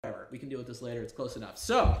Whatever. We can deal with this later. It's close enough.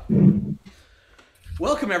 So,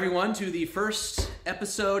 welcome everyone to the first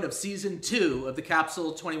episode of Season 2 of the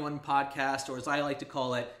Capsule 21 podcast, or as I like to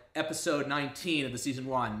call it, Episode 19 of the Season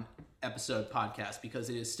 1 episode podcast, because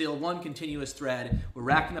it is still one continuous thread. We're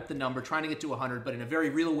racking up the number, trying to get to 100, but in a very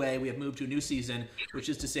real way, we have moved to a new season, which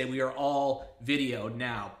is to say we are all video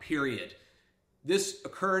now, period. This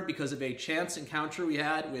occurred because of a chance encounter we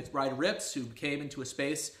had with Ryder Rips, who came into a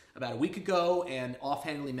space about a week ago and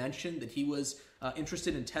offhandedly mentioned that he was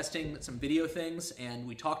interested in testing some video things, and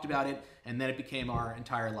we talked about it, and then it became our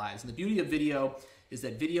entire lives. And the beauty of video is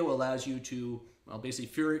that video allows you to, well,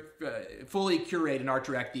 basically fully curate and art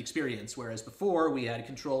direct the experience, whereas before we had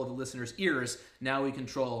control of the listener's ears. Now we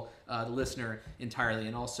control the listener entirely,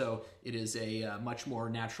 and also it is a much more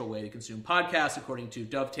natural way to consume podcasts, according to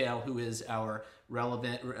Dovetail, who is our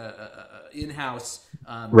relevant in-house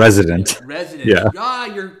resident. Yeah.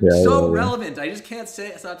 You're relevant. I just can't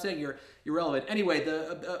stop saying you're relevant. Anyway,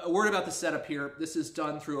 a word about the setup here. This is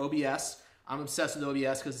done through OBS. I'm obsessed with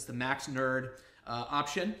OBS because it's the max nerd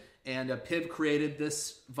option. And Piv created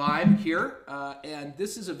this vibe here. And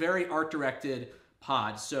this is a very art-directed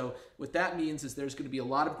pod. So what that means is there's going to be a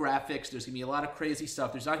lot of graphics. There's going to be a lot of crazy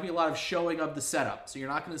stuff. There's not going to be a lot of showing of the setup. So you're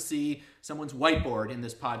not going to see someone's whiteboard in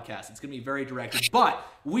this podcast. It's going to be very directed. But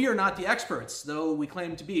we are not the experts, though we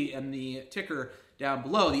claim to be. And the ticker down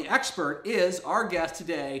below, the expert is our guest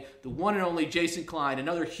today, the one and only Jason Klein.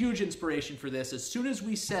 Another huge inspiration for this. As soon as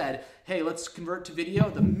we said, hey, let's convert to video,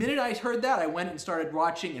 the minute I heard that, I went and started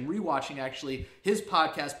watching and rewatching, actually, his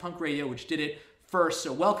podcast, Punk Radio, which did it first.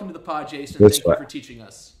 So welcome to the pod, Jason. Thank you for teaching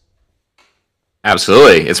us.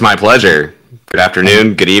 Absolutely. It's my pleasure. Good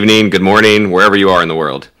afternoon, good evening, good morning, wherever you are in the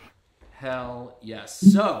world. Hell yes.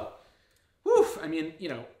 So, I mean,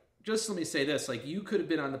 just let me say this. Like, you could have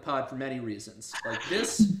been on the pod for many reasons. Like,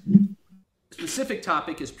 this specific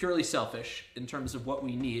topic is purely selfish in terms of what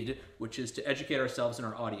we need, which is to educate ourselves and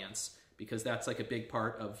our audience, because that's like a big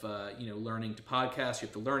part of learning to podcast. You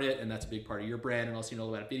have to learn it, and that's a big part of your brand, and also you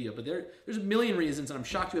know about video. But there's a million reasons, and I'm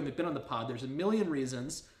shocked you haven't been on the pod. There's a million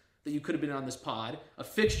reasons that you could have been on this pod. A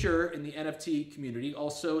fixture in the NFT community,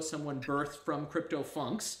 also someone birthed from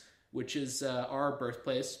CryptoFunks, which is our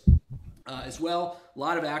birthplace as well. A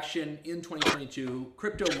lot of action in 2022.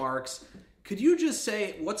 Crypto Marks. Could you just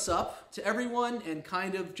say what's up to everyone and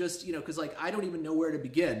kind of just, because like I don't even know where to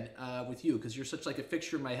begin with you, because you're such like a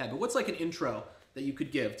fixture in my head. But what's like an intro that you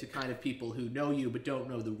could give to kind of people who know you but don't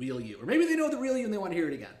know the real you? Or maybe they know the real you and they want to hear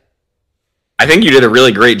it again. I think you did a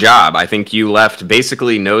really great job. I think you left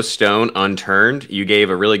basically no stone unturned. You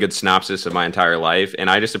gave a really good synopsis of my entire life, and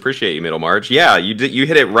I just appreciate you, Middlemarch. Yeah, you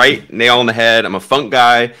hit it right, nail on the head. I'm a funk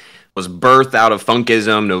guy. Was birthed out of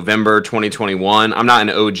funkism, November 2021. I'm not an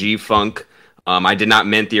OG funk. I did not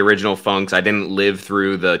mint the original funks. I didn't live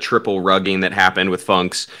through the triple rugging that happened with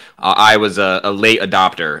funks. I was a late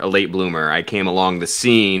adopter, a late bloomer. I came along the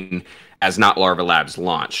scene as Not Larva Labs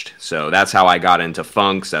launched. So that's how I got into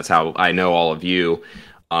funks. That's how I know all of you.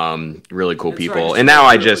 Really cool people. Sorry, and now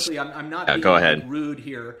I just... I'm not being go ahead. Rude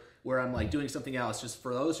here where I'm like doing something else. Just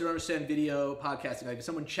for those who don't understand video podcasting, like if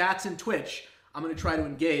someone chats in Twitch, I'm going to try to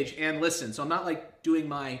engage and listen. So I'm not like doing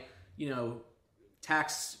my,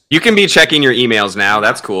 tax. You can be checking your emails now.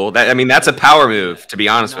 That's cool. That's a power move, to be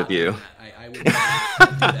honest with you. I would not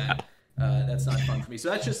do that. That's not fun for me.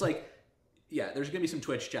 So that's just like, there's going to be some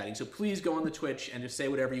Twitch chatting. So please go on the Twitch and just say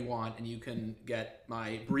whatever you want, and you can get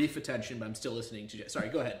my brief attention, but I'm still listening to Sorry,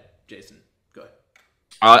 go ahead, Jason. Go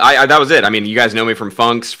ahead. That was it. I mean, you guys know me from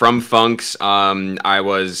Funks. I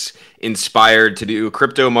was inspired to do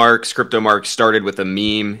Crypto Marks. Crypto Marks started with a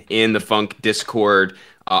meme in the Funk Discord.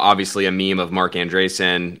 Obviously, a meme of Mark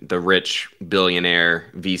Andreessen, the rich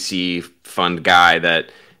billionaire VC fund guy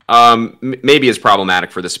that maybe is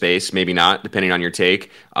problematic for the space, maybe not, depending on your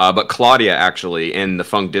take. But Claudia, actually, in the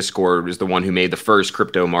Funk Discord, was the one who made the first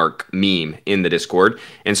Crypto Mark meme in the Discord.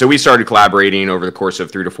 And so we started collaborating over the course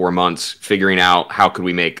of 3 to 4 months, figuring out how could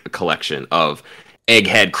we make a collection of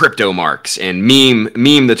egghead Crypto Marks and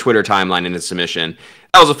meme the Twitter timeline into submission.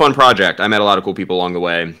 That was a fun project. I met a lot of cool people along the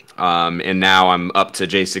way. And now I'm up to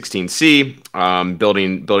J16C,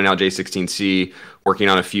 building out J16C, working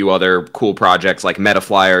on a few other cool projects like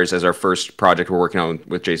Metaflyers as our first project we're working on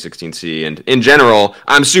with J16C. And in general,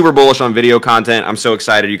 I'm super bullish on video content. I'm so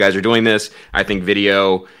excited you guys are doing this. I think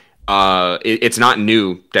video, it's not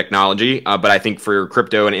new technology, but I think for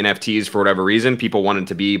crypto and NFTs, for whatever reason, people wanted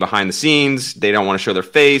to be behind the scenes. They don't want to show their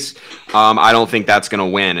face. I don't think that's going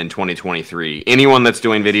to win in 2023. Anyone that's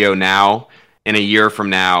doing video now, in a year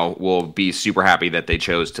from now, will be super happy that they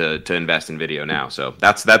chose to invest in video now. So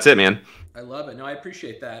that's it, man. I love it. No, I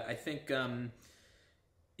appreciate that. I think,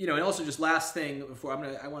 and also just last thing before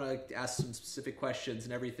I want to ask some specific questions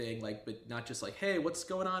and everything, but not just hey, what's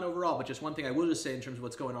going on overall, but just one thing I will just say in terms of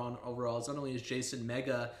what's going on overall is not only is Jason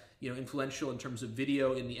mega, influential in terms of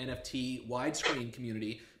video in the NFT widescreen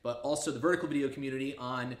community, but also the vertical video community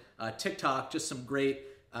on TikTok. Just some great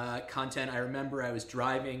content. I remember I was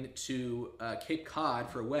driving to Cape Cod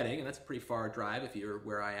for a wedding, and that's a pretty far drive if you're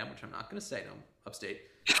where I am, which I'm not going to say. No, upstate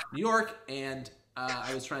New York, and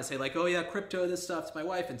I was trying to say oh yeah, crypto, this stuff to my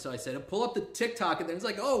wife, and so I said, pull up the TikTok, and then it's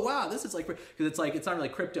oh wow, this is because it's not really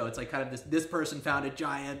crypto. It's kind of this person found a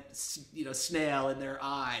giant snail in their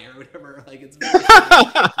eye or whatever. It's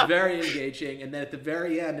very, very engaging. And then at the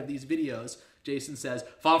very end of these videos, Jason says,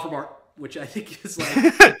 "Follow for more," which I think is to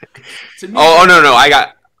me. Oh no,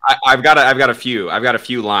 I've got a few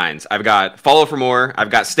lines. I've got follow for more.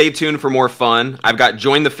 I've got stay tuned for more fun. I've got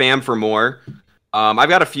join the fam for more. I've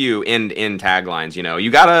got a few in taglines.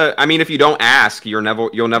 You gotta. I mean, if you don't ask, you'll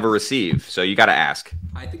never receive. So you gotta ask.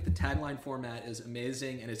 I think the tagline format is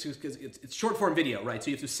amazing, and it's just because it's short form video, right?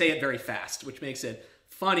 So you have to say it very fast, which makes it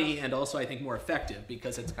funny and also I think more effective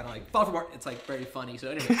because it's kind of follow for more. It's very funny. So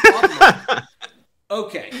anyway, follow for more.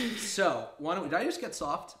 Okay, so did I just get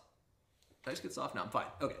soft? Did I just get soft? No, I'm fine.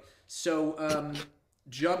 Okay, so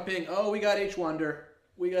jumping. Oh, we got H Wonder.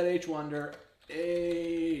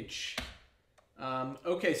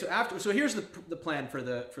 Okay, so here's the plan for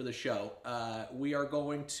the show. We are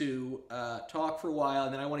going to talk for a while,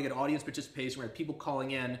 and then I want to get audience participation. We have people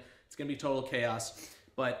calling in. It's going to be total chaos.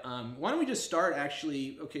 But why don't we just start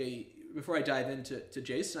actually? Okay, before I dive into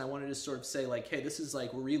Jason, I want to just sort of say hey, this is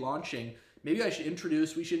we're relaunching. Maybe we should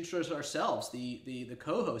introduce ourselves, the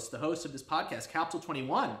co-host, the host of this podcast, Capsule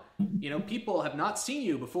 21. People have not seen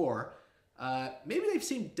you before. Maybe they've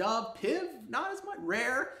seen Dub, Piv, not as much,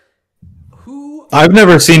 Rare. I've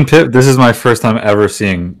never seen Piv. This is my first time ever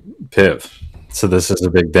seeing Piv, so this is a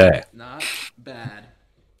big day. Not bad.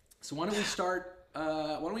 So why don't we start?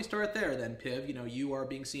 There then, Piv? You are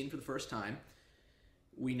being seen for the first time.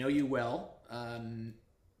 We know you well,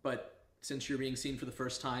 but since you're being seen for the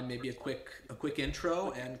first time, maybe a quick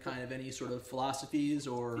intro and kind of any sort of philosophies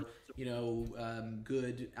or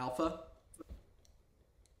good alpha.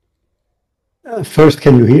 First,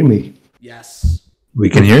 can you hear me? Yes, we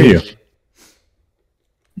can hear you.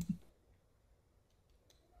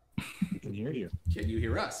 Can you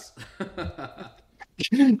hear us?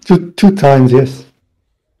 two times, yes.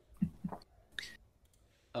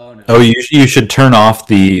 Oh no! Oh, you should turn off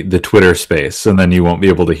the Twitter space, and then you won't be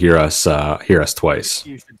able to hear us twice.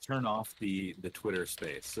 You should turn off the Twitter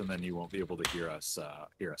space, and then you won't be able to hear us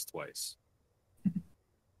twice.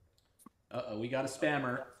 Uh-oh, we got a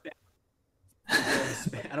spammer.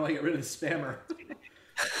 How do I get rid of the spammer?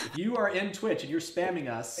 If you are in Twitch and you're spamming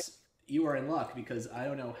us, you are in luck because I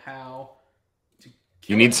don't know how to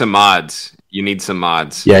You need some mods.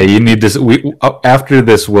 Yeah, you need this. After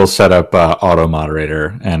this, we'll set up auto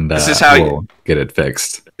moderator, and this is how we'll get it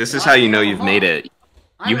fixed. This is how you know you've made it.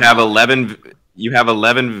 You have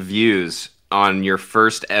 11 views on your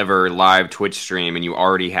first ever live Twitch stream, and you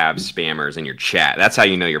already have spammers in your chat. That's how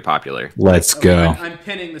you know you're popular. Let's go. I'm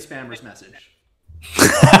pinning the spammer's message.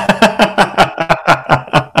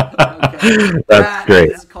 That's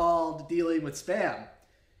great. It's called dealing with spam.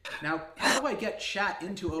 Now, how do I get chat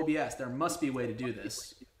into OBS? There must be a way to do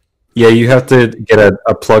this. Yeah, you have to get a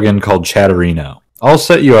plugin called Chatterino. I'll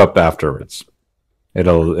set you up afterwards.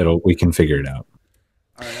 We can figure it out.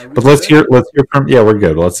 All right, but let's hear from. Yeah, we're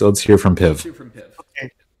good. Let's hear from Piv.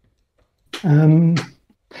 Okay.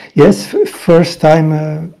 Yes, first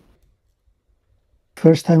time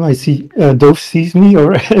I see Dove sees me,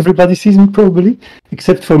 or everybody sees me probably,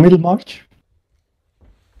 except for Middlemarch.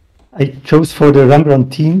 I chose for the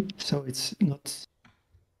Rembrandt team, so it's not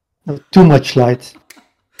too much light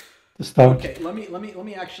to start. Okay, let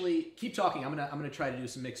me actually keep talking. I'm gonna try to do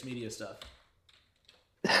some mixed media stuff.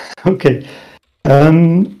 Okay.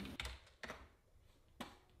 I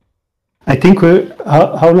think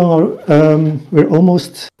how long we're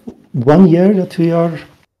almost 1 year that we are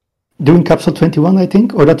doing Capsule 21, I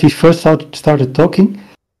think, or that we first started talking,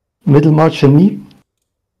 Middlemarch and me.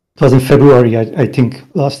 It was in February, I think,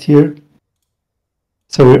 last year.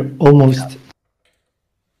 So we're almost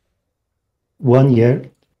 1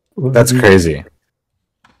 year. That's crazy.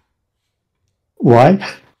 Why?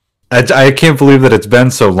 I can't believe that it's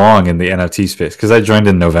been so long in the NFT space, because I joined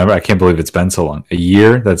in November. I can't believe it's been so long. A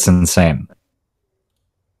year? That's insane.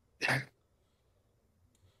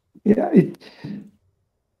 Yeah.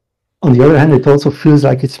 On the other hand, it also feels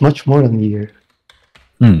like it's much more than a year.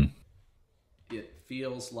 It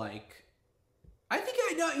feels like... I think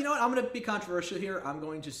you know what? I'm going to be controversial here. I'm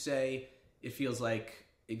going to say it feels like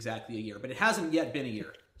exactly a year, but it hasn't yet been a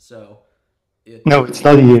year. So No, it's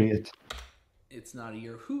not a year yet. It's not a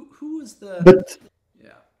year. Who was the? But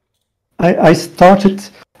yeah, I started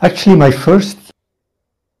actually my first.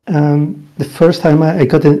 The first time I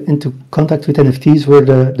got into contact with NFTs were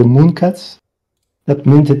the Mooncats that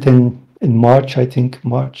minted in March, I think,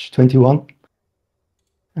 March 21.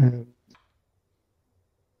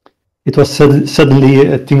 It was suddenly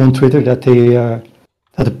a thing on Twitter that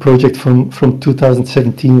that a project from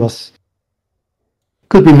 2017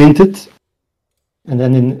 could be minted, and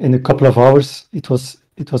then in a couple of hours it was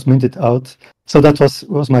minted out. So that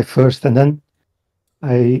was my first, and then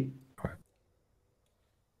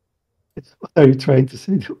what are you trying to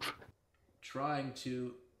say? trying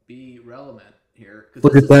to be relevant here.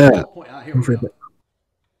 Look at that. Here we go.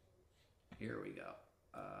 Here we go.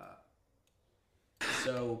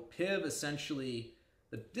 So Piv essentially,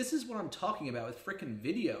 this is what I'm talking about with freaking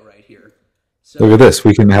video right here. So Look at this.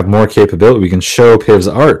 We can have more capability. We can show Piv's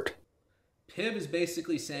art. Piv is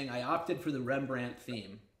basically saying, I opted for the Rembrandt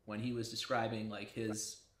theme when he was describing like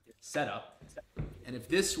his setup. And if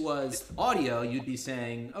this was audio, you'd be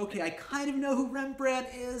saying, okay, I kind of know who Rembrandt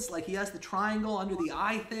is. Like he has the triangle under the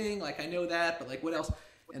eye thing. Like I know that, but like what else?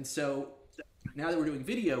 And so now that we're doing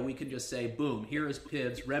video, we can just say, boom, here is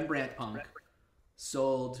Piv's Rembrandt Punk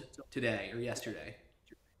sold today or yesterday.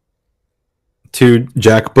 To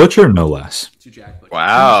Jack Butcher, no less. To Jack Butcher.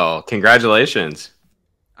 Wow! Congratulations.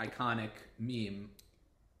 Iconic meme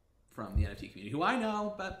from the NFT community, who I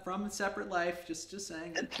know, but from a separate life. Just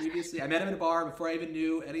saying. Previously, I met him in a bar before I even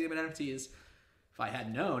knew anything about NFTs. If I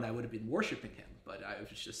had known, I would have been worshiping him, but I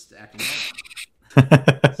was just acting normal.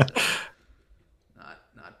 So,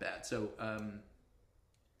 not bad. So,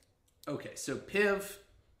 okay. So Piv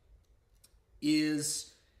is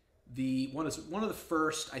one of the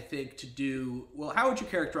first, I think, to do well. How would you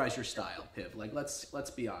characterize your style, Piv? Like, let's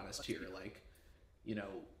be honest here. Like,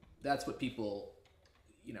 that's what people,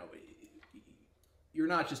 you're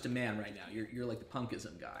not just a man right now. You're like the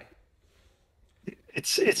punkism guy.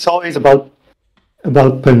 It's always about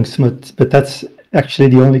punks, but that's actually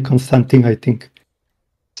the only constant thing, I think.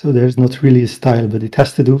 So there's not really a style, but it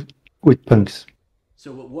has to do with punks.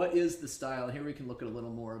 So what is the style? Here we can look at a little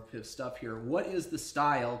more of Piv's stuff here. What is the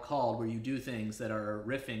style called where you do things that are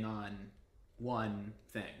riffing on one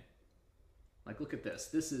thing? Like, look at this.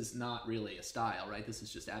 This is not really a style, right? This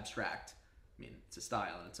is just abstract. I mean, it's a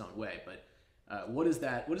style in its own way, but what is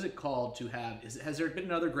that? What is it called to have? Has there been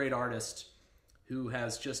another great artist who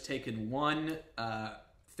has just taken one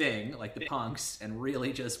thing, like the punks, and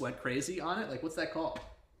really just went crazy on it? Like, what's that called?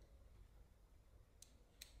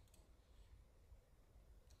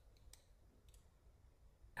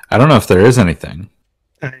 I don't know if there is anything.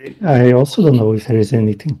 I also don't know if there is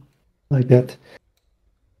anything like that.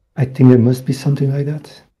 I think there must be something like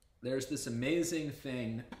that. There's this amazing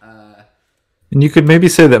thing. And you could maybe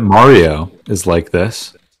say that Mario is like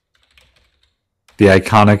this. The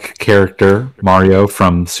iconic character, Mario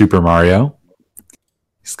from Super Mario.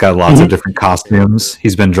 He's got lots of different costumes.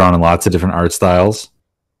 He's been drawn in lots of different art styles.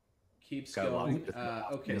 Keeps going.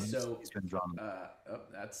 Okay, so he's been drawn.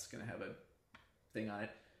 That's going to have a thing on it.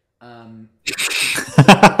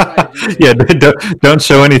 Yeah, don't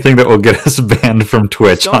show anything that will get us banned from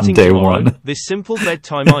Twitch on day tomorrow, 1. This simple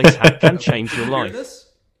bedtime ice hack can change your life.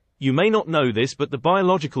 You may not know this, but the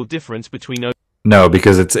biological difference between no,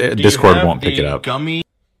 because Discord won't pick it up. Gummy?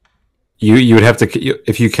 You would have to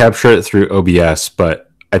if you capture it through OBS,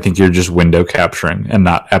 but I think you're just window capturing and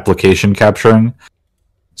not application capturing,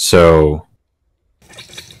 so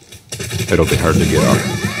it'll be hard to get up.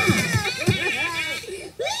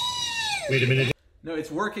 Wait a minute. No,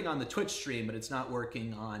 it's working on the Twitch stream, but it's not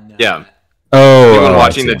working on. Yeah. Oh, anyone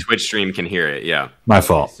watching the Twitch stream can hear it. Yeah. My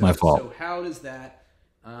fault. So, my fault. So how does that?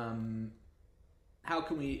 How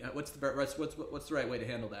can we? What's the right way to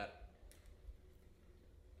handle that?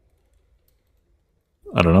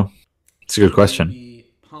 I don't know. It's a good question. Be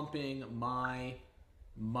pumping my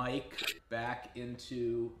mic back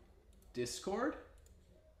into Discord.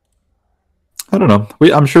 I don't know.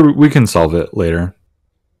 I'm sure we can solve it later.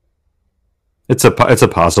 It's a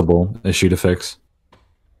possible issue to fix.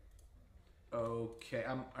 Okay,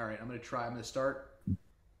 all right. I'm gonna try. I'm gonna start.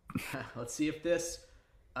 Let's see if this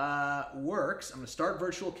works. I'm gonna start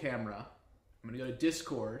virtual camera. I'm gonna go to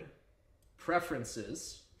Discord,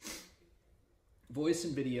 preferences, voice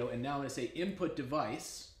and video, and now I'm gonna say input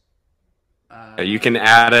device. You can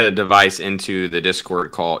add a device into the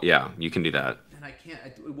Discord call. Yeah, you can do that. And I can't.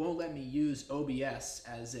 It won't let me use OBS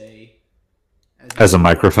as a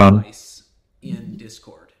microphone device in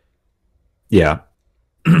Discord. Yeah.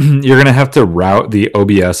 you're going to have to route the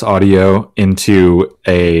OBS audio into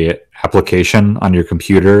a application on your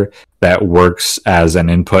computer that works as an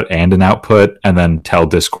input and an output, and then tell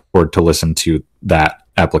Discord to listen to that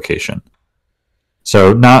application.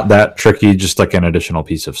 So not that tricky, just like an additional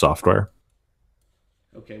piece of software.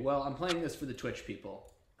 Okay, well, I'm playing this for the Twitch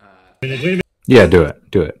people. Yeah, do it.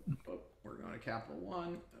 Oh, we're going to Capital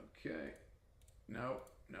One. Okay. No,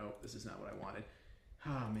 this is not what I wanted.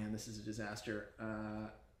 Oh, man, this is a disaster.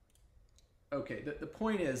 Okay, the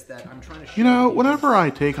point is that I'm trying to show whenever I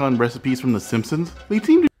take on recipes from The Simpsons, they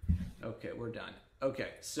seem to... Okay, we're done. Okay,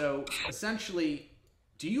 so essentially,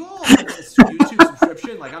 do you all have a YouTube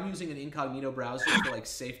subscription? Like, I'm using an incognito browser for, like,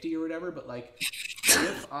 safety or whatever, but, like,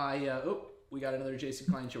 if I... we got another Jason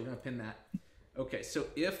Klein show. We're going to pin that. Okay, so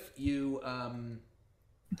if you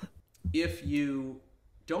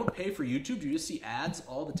don't pay for YouTube, you just see ads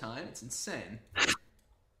all the time. It's insane.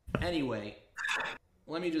 Anyway,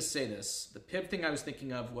 let me just say this. The PIV thing I was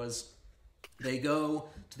thinking of was they go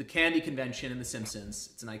to the candy convention in The Simpsons.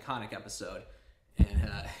 It's an iconic episode.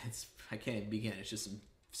 And I can't even begin. It's just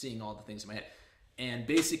seeing all the things in my head. And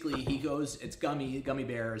basically he goes, it's gummy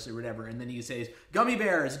bears or whatever. And then he says, gummy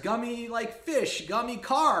bears, gummy like fish, gummy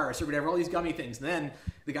cars or whatever, all these gummy things. And then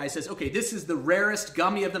the guy says, okay, this is the rarest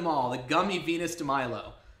gummy of them all, the gummy Venus de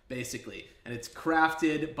Milo, basically. And it's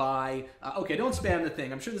crafted by, okay, don't spam the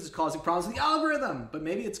thing. I'm sure this is causing problems with the algorithm, but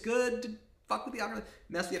maybe it's good to fuck with the algorithm,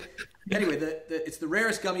 mess with it. Anyway, it's the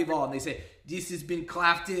rarest gummy of all. And they say, this has been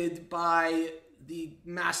crafted by the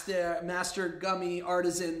master gummy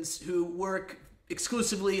artisans who work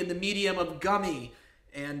exclusively in the medium of gummy.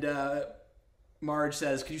 And Marge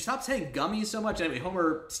says, could you stop saying gummy so much? Anyway,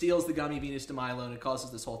 Homer steals the gummy Venus de Milo and it causes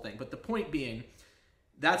this whole thing. But the point being,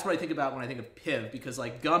 that's what I think about when I think of PIV, because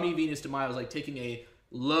like gummy Venus de Milo is like taking a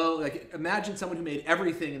low, like imagine someone who made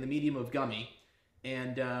everything in the medium of gummy,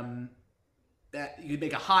 and that you could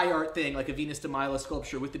make a high art thing like a Venus de Milo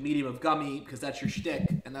sculpture with the medium of gummy, because that's your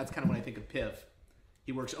shtick, and that's kind of when I think of PIV.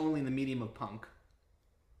 He works only in the medium of punk.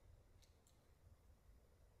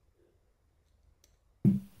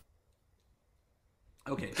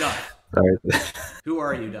 Okay, Dove. Right. Who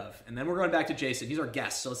are you, Dove? And then we're going back to Jason. He's our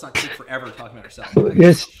guest, so let's not take forever talking about ourselves.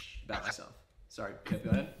 Yes. About myself. Sorry, Pip, go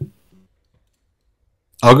ahead.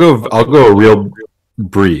 I'll go real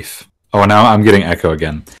brief. Oh, now I'm getting echo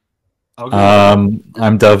again.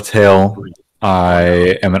 I'm Dovetail.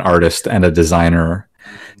 I am an artist and a designer.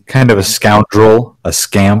 Kind of a scoundrel, a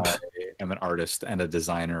scamp. I am an artist and a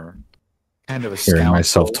designer. Kind of a scoundrel. Hearing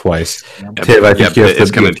myself twice. Tiv, I think you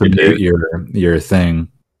have to mute your thing.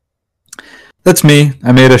 That's me.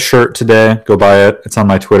 I made a shirt today. Go buy it. It's on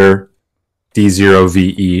my Twitter.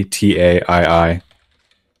 D0VETAII.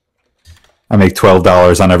 I make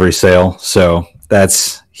 $12 on every sale, so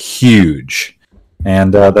that's huge.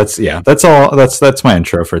 And that's all. That's my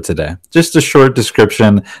intro for today. Just a short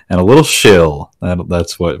description and a little shill.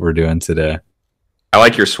 That's what we're doing today. I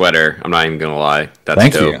like your sweater. I'm not even gonna lie. That's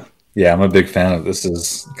Thank dope. you. Yeah, I'm a big fan of this.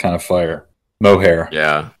 Is kind of fire. Mohair.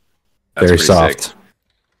 Yeah, that's very soft. Sick.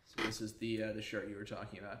 So this is the shirt you were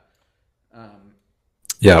talking about.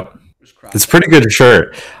 Yep, it's a pretty good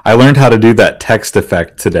shirt. I learned how to do that text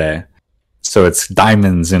effect today. So it's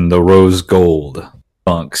diamonds in the rose gold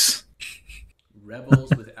bunks.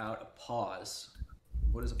 Rebels without a pause.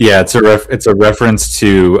 What is a pause? Yeah, it's a reference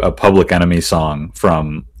to a Public Enemy song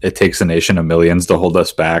from "It Takes a Nation of Millions to Hold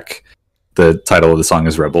Us Back." The title of the song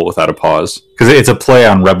is "Rebel Without a Pause" because it's a play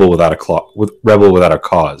on "Rebel Without a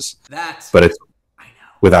Cause." But it's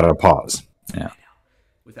without a pause. Yeah.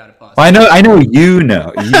 Without a pause. Well, I know. You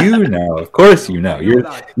know. Of course, you know.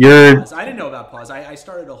 I didn't know about pause. I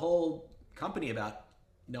started a whole company about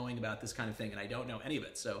knowing about this kind of thing, and I don't know any of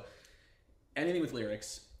it. So anything with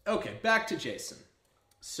lyrics. Okay, back to Jason.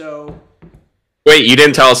 So wait, you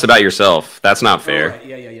didn't tell us about yourself. That's not fair. Right.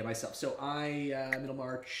 Yeah, myself. So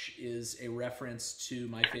Middlemarch is a reference to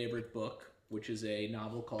my favorite book, which is a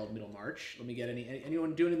novel called Middlemarch. Let me get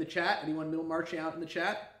anyone doing in the chat? Anyone Middlemarching out in the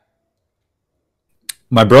chat?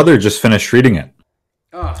 My brother just finished reading it.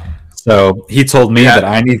 Oh. So he told me that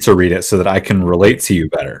I need to read it so that I can relate to you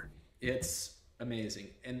better. It's amazing.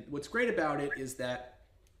 And what's great about it is that,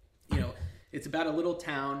 it's about a little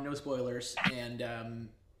town, no spoilers, and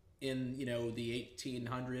in, the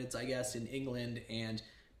 1800s, I guess, in England. And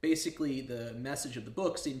basically the message of the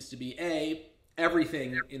book seems to be,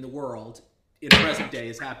 everything in the world in the present day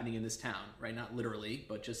is happening in this town, right? Not literally,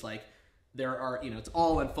 but just like there are, it's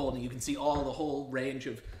all unfolding. You can see the whole range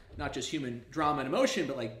of not just human drama and emotion,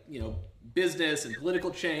 but like, business and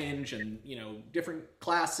political change and, different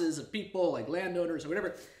classes of people like landowners or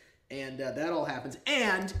whatever. And that all happens.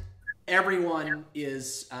 And everyone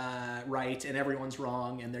is right and everyone's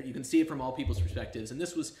wrong, and you can see it from all people's perspectives. And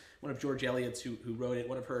this was one of George Eliot's who wrote it.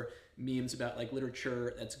 One of her memes about like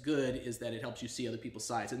literature that's good is that it helps you see other people's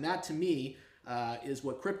sides, and that to me is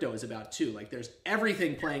what crypto is about too. Like there's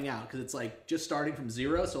everything playing out because it's like just starting from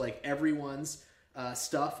zero, so like everyone's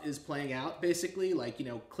stuff is playing out basically, like, you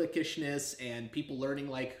know, cliquishness and people learning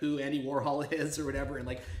like who Andy Warhol is or whatever, and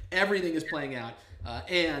like everything is playing out,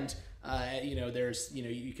 and you know, there's, you know,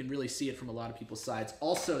 you can really see it from a lot of people's sides.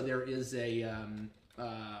 Also, there is a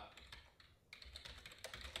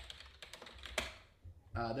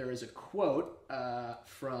quote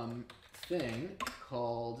from Thing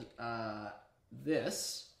called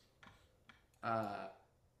this.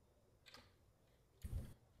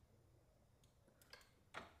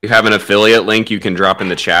 You have an affiliate link you can drop in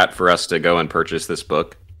the chat for us to go and purchase this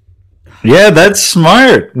book. Yeah, that's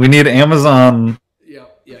smart. We need Amazon. Yeah.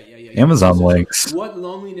 Amazon links. What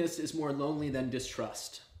loneliness is more lonely than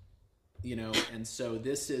distrust? You know, and so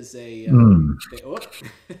this is a.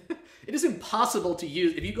 It is impossible to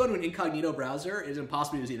use. If you go to an incognito browser, it is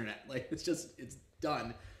impossible to use the internet. Like it's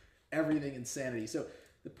done. Everything insanity. So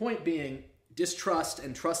the point being, distrust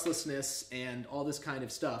and trustlessness and all this kind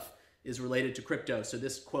of stuff is related to crypto. So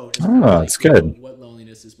this quote is that's good. What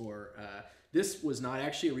loneliness is more. This was not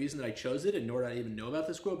actually a reason that I chose it, and nor did I even know about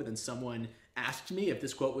this quote. But then someone asked me if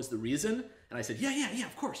this quote was the reason, and I said, yeah,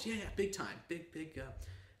 of course, yeah, big time, big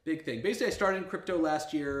thing. Basically, I started in crypto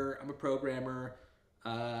last year. I'm a programmer,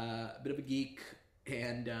 a bit of a geek,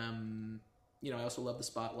 and you know, I also love the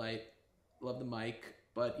spotlight, love the mic.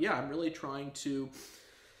 But yeah, I'm really trying to,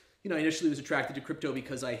 you know, I initially was attracted to crypto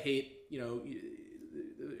because I hate, you know,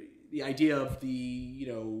 the idea of the, you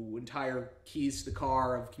know, entire keys to the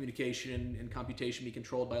car of communication and computation be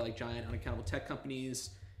controlled by like giant unaccountable tech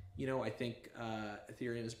companies. You know, I think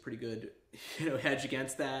Ethereum is a pretty good, you know, hedge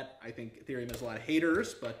against that. I think Ethereum has a lot of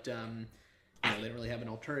haters, but you know, they don't really have an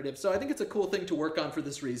alternative. So I think it's a cool thing to work on for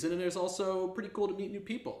this reason. And it's also pretty cool to meet new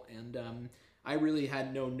people. And I really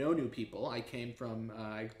had no new people. I came from,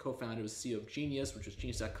 I co-founded, was CEO of Genius, which was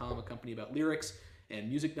Genius.com, a company about lyrics and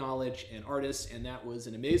music knowledge and artists, and that was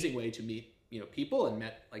an amazing way to meet, you know, people and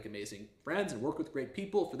met like amazing friends and work with great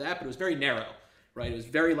people for that. But it was very narrow, right? It was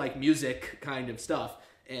very like music kind of stuff.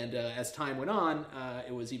 And as time went on,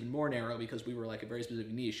 it was even more narrow because we were like a very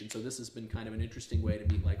specific niche. And so this has been kind of an interesting way to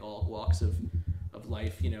meet like all walks of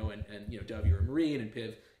life, you know, and you know, Dov, you're a Marine, and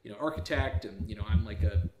Piv, you know, architect, and you know, I'm like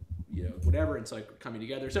a, you know, whatever. And so like we're coming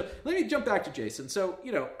together. So let me jump back to Jason. So,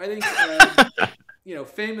 you know, I think you know,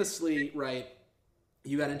 famously, right,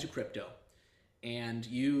 you got into crypto, and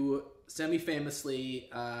you semi-famously,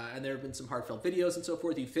 and there have been some heartfelt videos and so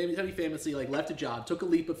forth, you semi-famously like left a job, took a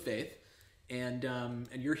leap of faith, and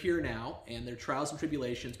you're here now, and there are trials and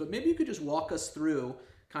tribulations. But maybe you could just walk us through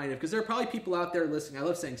kind of, because there are probably people out there listening. I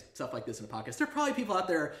love saying stuff like this in a podcast. There are probably people out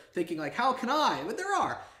there thinking like, how can I? But there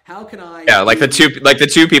are. How can I? Yeah, like the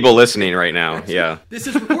two people listening right now. Yeah. This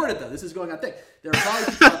is recorded though. This is going on thing. There are probably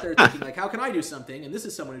people out there thinking like, how can I do something? And this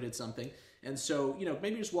is someone who did something. And so, you know,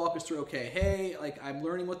 maybe just walk us through, okay, hey, like I'm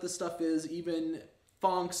learning what this stuff is, even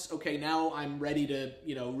funks. Okay, now I'm ready to,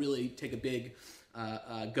 you know, really take a big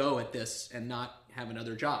go at this and not have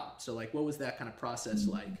another job. So like, what was that kind of process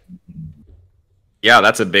like? Yeah,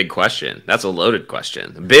 that's a big question. That's a loaded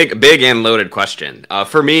question. Big and loaded question.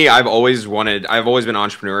 For me, I've always been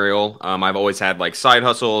entrepreneurial. I've always had like side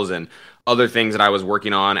hustles and other things that I was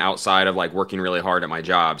working on outside of like working really hard at my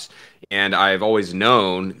jobs. And I've always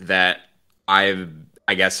known that I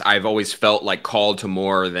guess I've always felt like called to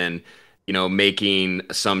more than, you know, making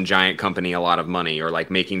some giant company a lot of money or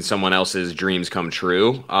like making someone else's dreams come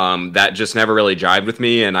true. That just never really jived with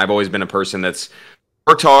me. And I've always been a person that's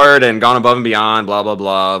worked hard and gone above and beyond, blah, blah,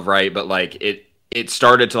 blah. Right. But like it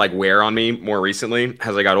started to like wear on me more recently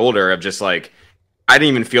as I got older, of just like, I didn't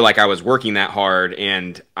even feel like I was working that hard,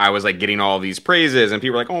 and I was like getting all these praises, and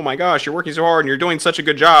people were like, oh my gosh, you're working so hard and you're doing such a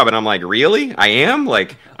good job. And I'm like, really? I am?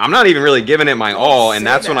 Like, I'm not even really giving it my all. And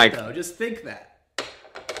that's when I just think that.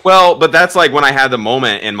 Well, but that's like when I had the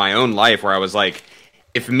moment in my own life where I was like,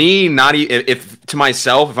 if to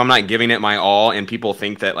myself, if I'm not giving it my all and people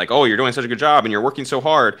think that like, oh, you're doing such a good job and you're working so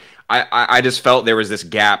hard, I just felt there was this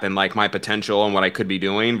gap in like my potential and what I could be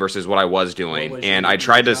doing versus what I was doing. And I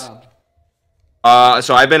tried to job?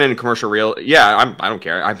 So I've been in commercial real. Yeah, I don't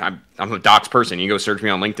care. I'm a docs person. You can go search me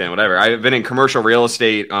on LinkedIn, whatever. I've been in commercial real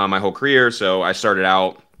estate my whole career. So I started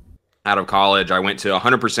out out of college. I went to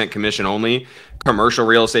 100% commission only commercial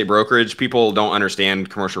real estate brokerage. People don't understand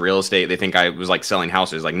commercial real estate. They think I was like selling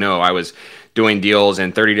houses. Like, no, I was doing deals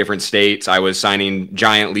in 30 different states. I was signing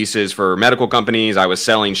giant leases for medical companies. I was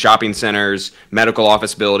selling shopping centers, medical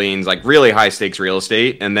office buildings, like really high stakes real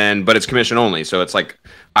estate. And then, but it's commission only. So it's like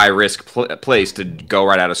high risk place to go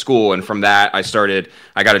right out of school. And from that, I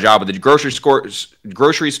got a job with a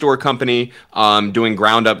grocery store company, doing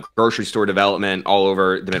ground up grocery store development all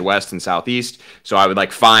over the Midwest and Southeast. So I would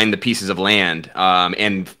like find the pieces of land,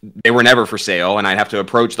 and they were never for sale. And I'd have to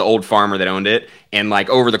approach the old farmer that owned it. And like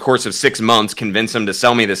over the course of 6 months, convince him to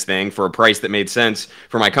sell me this thing for a price that made sense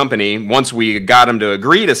for my company. Once we got him to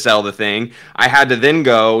agree to sell the thing, I had to then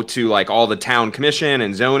go to like all the town commission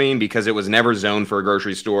and zoning because it was never zoned for a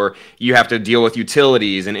grocery store. You have to deal with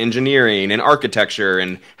utilities and engineering and architecture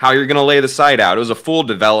and how you're going to lay the site out. It was a full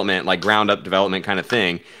development, like ground up development kind of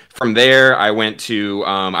thing. From there, I went to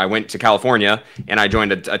California and I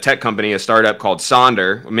joined a tech company, a startup called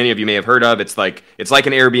Sonder. Many of you may have heard of. It's like an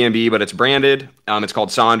Airbnb, but it's branded. It's called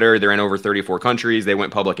Sonder. They're in over 34 countries. They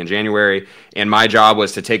went public in January, and my job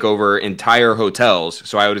was to take over entire hotels.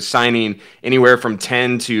 So I was signing anywhere from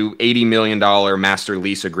 $10 to $80 million master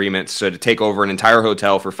lease agreements. So to take over an entire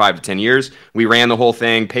hotel for 5 to 10 years, we ran the whole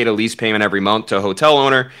thing, paid a lease payment every month to a hotel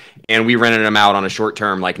owner, and we rented them out on a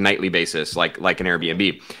short-term, like nightly basis, like an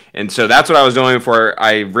Airbnb. And so that's what I was doing before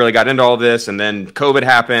I really got into all of this. And then COVID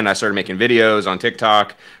happened. I started making videos on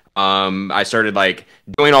TikTok. I started like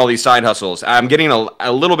doing all these side hustles. I'm getting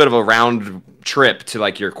a little bit of a round trip to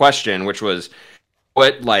like your question, which was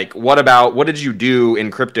what did you do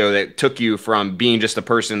in crypto that took you from being just a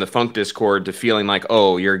person in the Funk Discord to feeling like,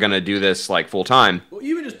 oh, you're going to do this like full time? Well,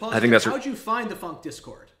 even just pause. How'd you find the Funk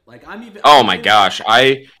Discord? Like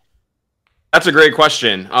that's a great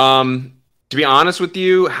question. To be honest with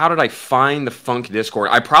you, how did I find the Funk Discord?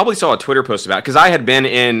 I probably saw a Twitter post about it because I had been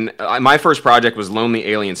in my first project was Lonely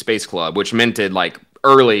Alien Space Club, which minted I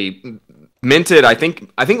think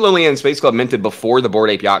Lonely Alien Space Club minted before the Bored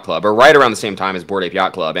Ape Yacht Club, or right around the same time as Bored Ape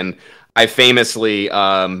Yacht Club. And I famously,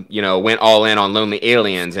 went all in on Lonely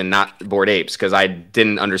Aliens and not Bored Apes because I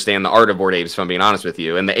didn't understand the art of Bored Apes, if I'm being honest with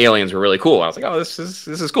you. And the aliens were really cool. I was like, oh, this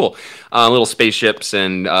is cool. Little spaceships,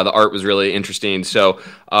 and the art was really interesting. So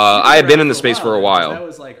I had been in the space for a while. That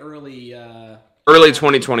was like early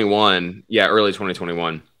 2021. Yeah, early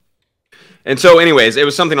 2021. And so anyways, it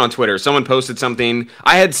was something on Twitter. Someone posted something.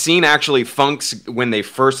 I had seen actually Funks when they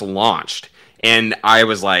first launched, and I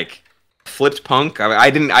was like, flipped punk.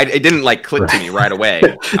 It didn't like click to me right away.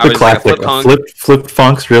 I was like, flipped punk. Flipped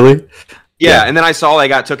funks, really? Yeah, and then I saw they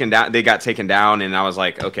got taken down, and I was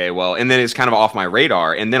like, okay, well, and then it's kind of off my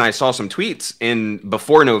radar. And then I saw some tweets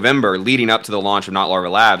before November, leading up to the launch of Not Larva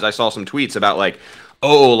Labs. I saw some tweets about like,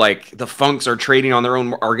 oh, like the Funks are trading on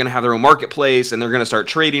are going to have their own marketplace, and they're going to start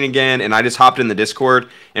trading again. And I just hopped in the Discord,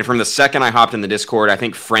 and from the second I hopped in the Discord, I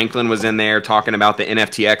think Franklin was in there talking about the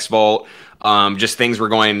NFTX vault. Just things were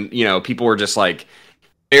going, people were just like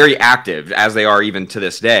very active, as they are even to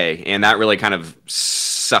this day, and that really kind of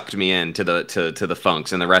sucked me into the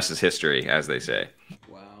Funks, and the rest is history, as they say.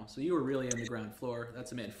 Wow, so you were really on the ground floor.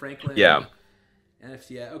 That's amazing. Franklin. Yeah.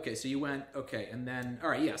 NFT. Okay, so you went. Okay, and then all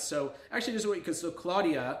right, yeah. So actually, just wait, because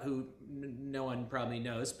Claudia, who no one probably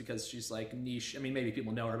knows because she's like niche. I mean, maybe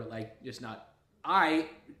people know her, but like just not.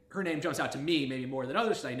 Her name jumps out to me maybe more than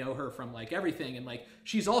others. I know her from like everything, and like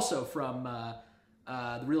she's also from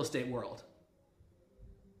the real estate world.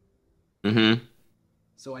 Mm-hmm.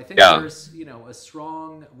 So I think there's a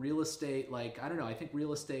strong real estate, like I don't know. I think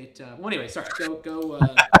real estate. Well, anyway, sorry. Go.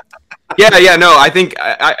 Yeah. No, I think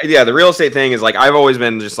the real estate thing is like I've always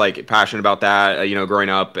been just like passionate about that. Growing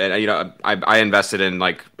up, and I invested in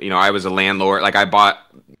like I was a landlord. Like I bought.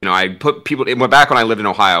 I put people. It went back when I lived in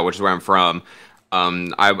Ohio, which is where I'm from.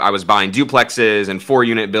 I was buying duplexes and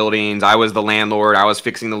 4-unit buildings. I was the landlord. I was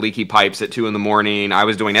fixing the leaky pipes at 2 a.m. I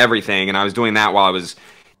was doing everything, and I was doing that while I was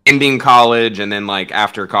ending college, and then like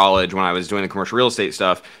after college when I was doing the commercial real estate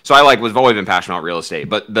stuff. So I was always been passionate about real estate,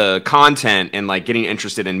 but the content and like getting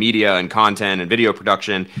interested in media and content and video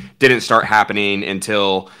production didn't start happening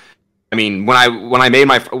until. I mean, when I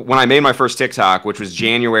made my first TikTok, which was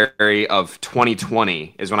January of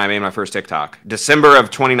 2020, is when I made my first TikTok. December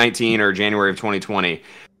of 2019 or January of 2020,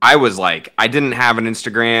 I was like, I didn't have an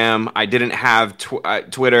Instagram, I didn't have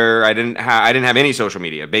Twitter, I didn't have any social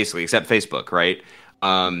media basically except Facebook, right?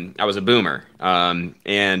 I was a boomer,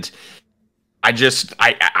 and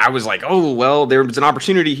I was like, oh well, there was an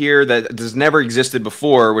opportunity here that has never existed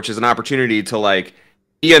before, which is an opportunity to like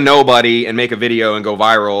be a nobody and make a video and go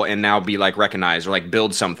viral and now be like recognized or like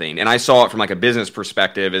build something. And I saw it from like a business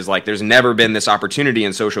perspective is like there's never been this opportunity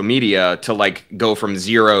in social media to like go from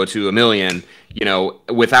 0 to 1 million, you know,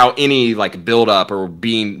 without any like build up or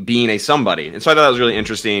being a somebody. And so I thought that was really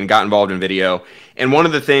interesting, got involved in video. And one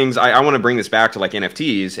of the things I want to bring this back to like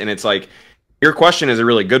NFTs, and it's like your question is a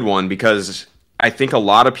really good one because I think a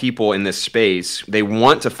lot of people in this space, they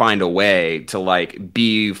want to find a way to like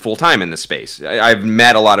be full-time in this space. I've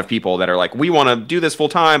met a lot of people that are like, we want to do this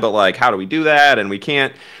full-time, but like, how do we do that? And we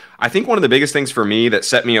can't. I think one of the biggest things for me that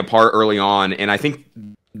set me apart early on, and I think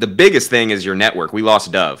the biggest thing is your network. We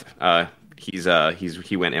lost Dove. He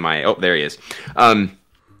went MIA. Oh, there he is.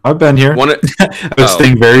 I've been here. I was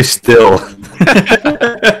staying very still.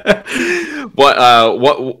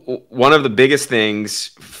 One of the biggest things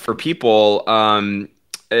for people,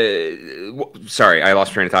 sorry, I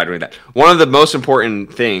lost train of thought doing that. One of the most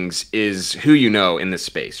important things is who you know in this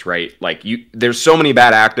space, right? Like there's so many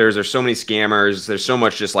bad actors, there's so many scammers, there's so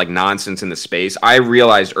much just like nonsense in the space. I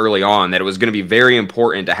realized early on that it was going to be very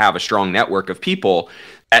important to have a strong network of people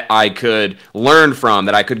that I could learn from,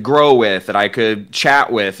 that I could grow with, that I could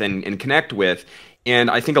chat with and connect with.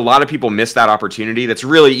 And I think a lot of people miss that opportunity. That's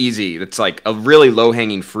really easy. That's like a really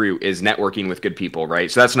low-hanging fruit is networking with good people,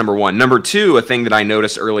 right? So that's number one. Number two, a thing that I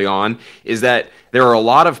noticed early on is that there are a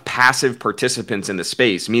lot of passive participants in the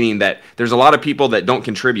space, meaning that there's a lot of people that don't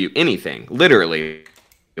contribute anything, literally.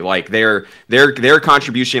 Like their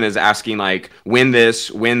contribution is asking like win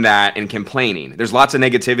this, win that, and complaining. There's lots of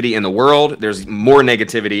negativity in the world. There's more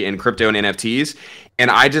negativity in crypto and NFTs. And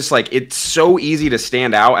I just like it's so easy to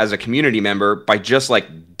stand out as a community member by just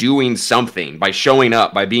like doing something, by showing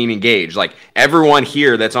up, by being engaged. Like everyone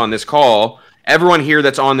here that's on this call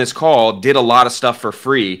did a lot of stuff for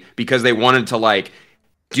free because they wanted to like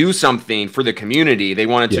do something for the community. They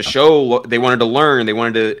wanted to show, they wanted to learn, they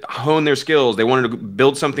wanted to hone their skills, they wanted to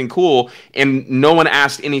build something cool, and no one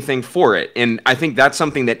asked anything for it. And I think that's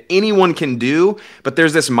something that anyone can do, but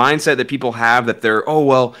there's this mindset that people have that they're, oh,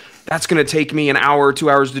 well, that's going to take me an hour or 2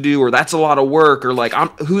 hours to do, or that's a lot of work, or like,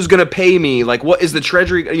 who's going to pay me? Like, what is the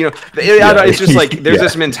treasury? You know, it's just like, there's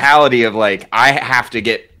this mentality of like, I have to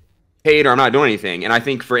get paid or I'm not doing anything. And I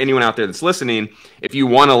think for anyone out there that's listening, if you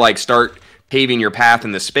want to like start paving your path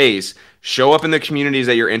in the space, show up in the communities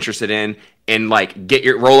that you're interested in and like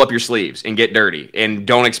roll up your sleeves and get dirty and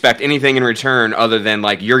don't expect anything in return other than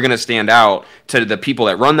like you're going to stand out to the people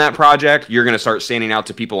that run that project. You're going to start standing out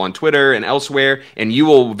to people on Twitter and elsewhere, and you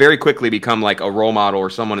will very quickly become like a role model or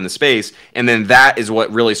someone in the space. And then that is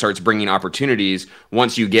what really starts bringing opportunities.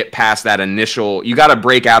 Once you get past that initial, you got to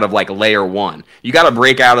break out of like layer one. You got to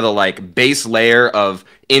break out of the like base layer of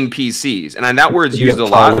NPCs. And that word's used a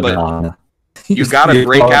lot, but you got to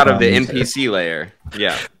break out of the NPC layer.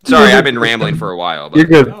 Yeah. Sorry, I've been rambling for a while. But. You're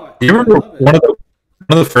good. Do you remember one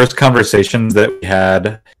of the first conversations that we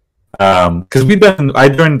had? Because I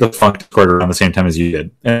joined the Funk Discord around the same time as you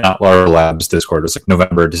did, and not Lara Labs Discord. It was like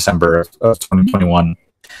November, December of 2021,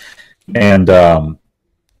 and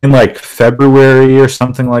in like February or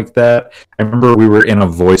something like that, I remember we were in a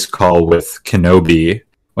voice call with Kenobi.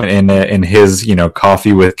 In his,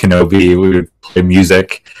 coffee with Kenobi, we would play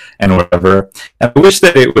music and whatever. And I wish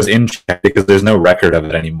that it was in chat because there's no record of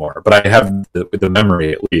it anymore. But I have the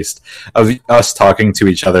memory, at least, of us talking to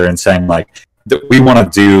each other and saying like that we want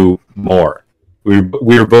to do more. We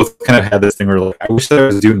were both kind of had this thing where like I wish that I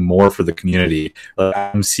was doing more for the community. Like,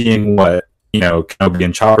 I'm seeing what Kenobi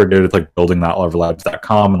and Chopper did with like building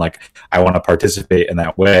 .larvalabs.com, and like I want to participate in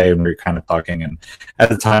that way. And we were kind of talking, and at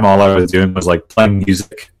the time all I was doing was like playing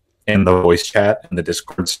music in the voice chat in the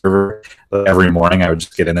Discord server. Every morning I would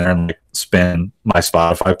just get in there and like spin my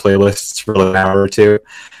Spotify playlists for like an hour or two.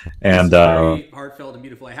 And very heartfelt and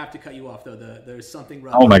beautiful. I have to cut you off though. There's something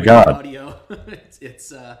wrong with the audio.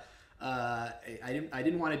 I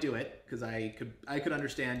didn't want to do it because I could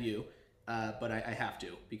understand you. But I have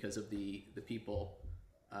to because of the people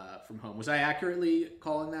from home. Was I accurately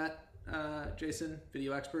calling that, Jason,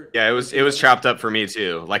 video expert? Yeah, it was chopped up for me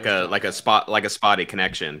too, like a spotty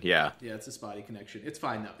connection. Yeah. Yeah, it's a spotty connection. It's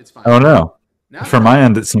fine though. It's fine. Oh no. From my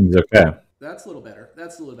end, it seems okay. That's a little better.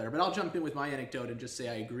 But I'll jump in with my anecdote and just say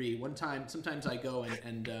I agree. Sometimes I go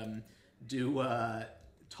and do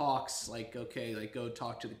talks like go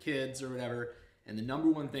talk to the kids or whatever. And the number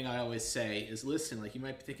one thing I always say is, listen, like you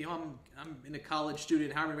might be thinking, oh, I'm in a college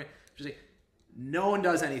student. How am I? Just like, no one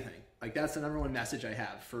does anything. Like that's the number one message I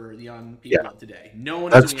have for the young people of today. No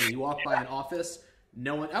one does anything. You walk by an office,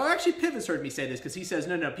 no one. Oh, actually, Pivot's heard me say this because he says,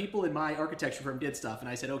 no, people in my architecture firm did stuff. And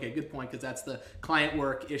I said, okay, good point, because that's the client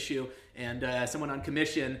work issue. And someone on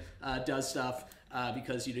commission does stuff.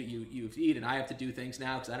 because you eat, and I have to do things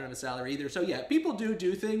now because I don't have a salary either. So yeah, people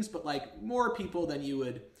do things, but like more people than you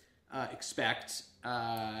would expect.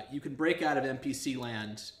 You can break out of NPC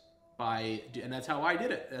land and that's how I did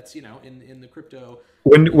it. That's in the crypto.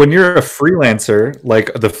 When you're a freelancer,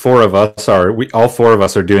 like the four of us are, all four of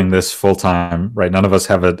us are doing this full time, right? None of us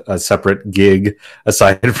have a separate gig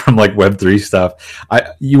aside from like Web3 stuff.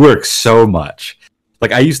 You work so much.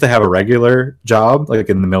 Like I used to have a regular job, like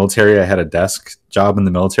in the military. I had a desk job in the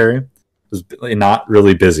military. It was not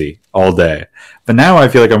really busy all day. But now I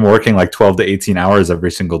feel like I'm working like 12 to 18 hours every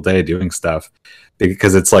single day doing stuff,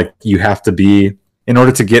 because it's like you have to be, in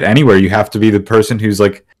order to get anywhere, you have to be the person who's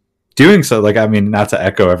like doing so. Like, I mean, not to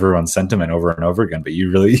echo everyone's sentiment over and over again, but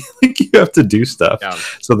you really like you have to do stuff. Yeah.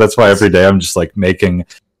 So that's why every day I'm just like making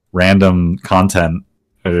random content.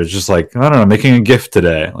 Or just like, I don't know, making a GIF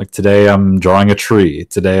today. Like today I'm drawing a tree.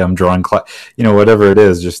 Today I'm drawing, whatever it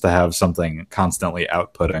is, just to have something constantly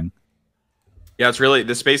outputting. Yeah,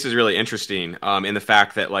 this space is really interesting in the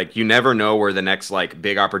fact that like you never know where the next like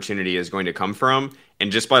big opportunity is going to come from.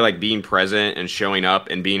 And just by like being present and showing up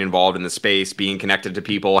and being involved in the space, being connected to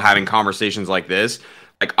people, having conversations like this,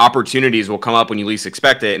 like opportunities will come up when you least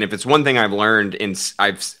expect it. And if it's one thing I've learned,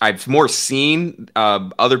 I've more seen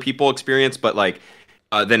other people experience, but like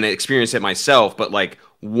than experience it myself. But like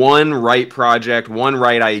one right project, one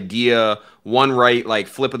right idea, one right like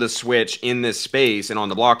flip of the switch in this space and on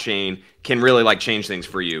the blockchain can really like change things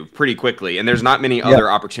for you pretty quickly. And there's not many other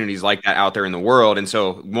opportunities like that out there in the world. And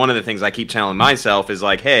so one of the things I keep telling myself is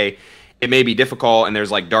like, hey, it may be difficult and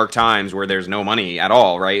there's like dark times where there's no money at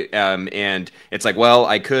all, right? And it's like, well,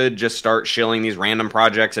 I could just start shilling these random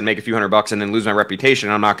projects and make a few $100 and then lose my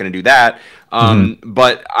reputation. I'm not going to do that.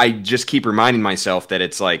 But I just keep reminding myself that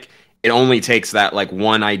it's like, it only takes that like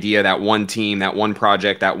one idea, that one team, that one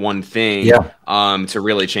project, that one thing to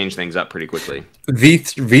really change things up pretty quickly.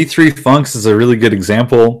 V3 Funks is a really good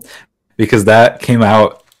example because that came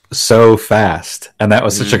out so fast and that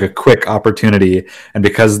was such like a quick opportunity. And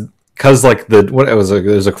because like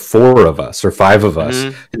there's like four of us or five of us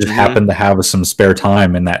who just happened to have some spare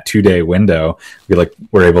time in that 2-day window, we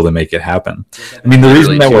were able to make it happen. I mean, the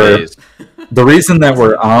reason that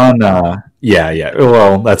we're on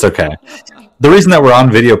well, that's okay. The reason that we're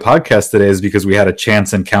on video podcast today is because we had a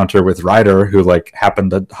chance encounter with Ryder, who like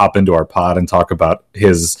happened to hop into our pod and talk about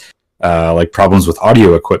his like problems with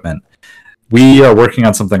audio equipment. We are working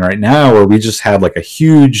on something right now where we just had like a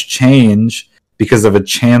huge change because of a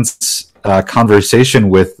chance conversation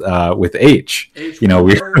with H. We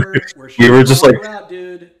were just like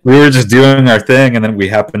we were just doing our thing, and then we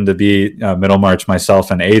happened to be Middlemarch, myself,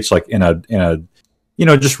 and H like in a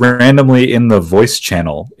just randomly in the voice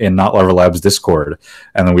channel in Not Larva Labs Discord,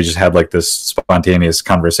 and then we just had like this spontaneous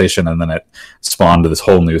conversation, and then it spawned to this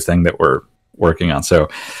whole new thing that we're working on. So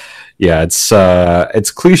yeah, it's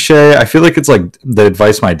cliche. I feel like it's like the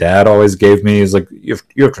advice my dad always gave me is like you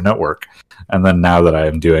have to network. And then now that I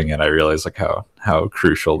am doing it, I realize like how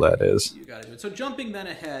crucial that is. You got to do it. So jumping then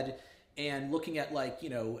ahead and looking at like,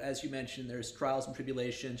 as you mentioned, there's trials and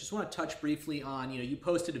tribulations. Just want to touch briefly on, you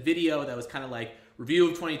posted a video that was kind of like review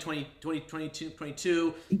of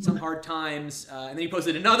 2022, some hard times. And then you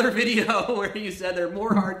posted another video where you said there are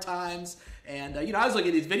more hard times. And, I was looking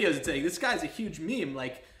at these videos and saying, this guy's a huge meme.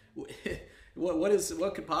 Like,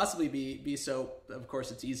 what could possibly be so, of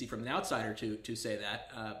course, it's easy from an outsider to say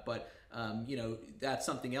that. But that's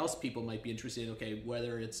something else people might be interested in. Okay,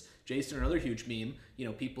 whether it's Jason or another huge meme,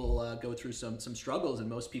 people go through some struggles, and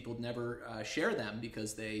most people never share them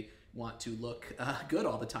because they want to look good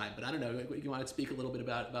all the time. But I don't know, you want to speak a little bit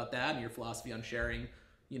about that and your philosophy on sharing,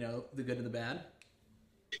 the good and the bad?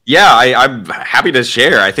 Yeah, I'm happy to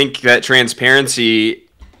share. I think that transparency,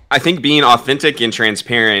 being authentic and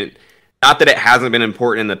transparent, not that it hasn't been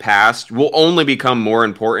important in the past, will only become more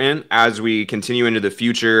important as we continue into the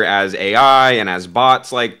future, as AI and as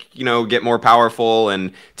bots get more powerful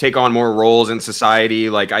and take on more roles in society.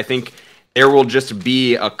 Like, I think there will just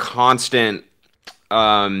be a constant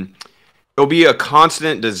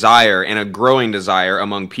desire and a growing desire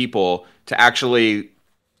among people to actually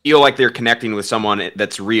feel like they're connecting with someone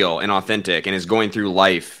that's real and authentic and is going through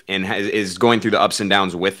life and is going through the ups and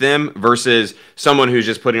downs with them versus someone who's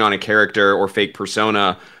just putting on a character or fake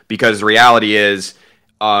persona. Because the reality is,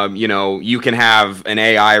 you can have an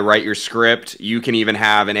AI write your script. You can even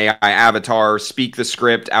have an AI avatar speak the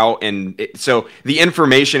script out. So the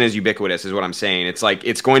information is ubiquitous is what I'm saying. It's like,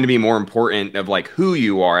 it's going to be more important of like who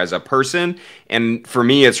you are as a person. And for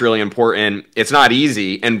me, it's really important. It's not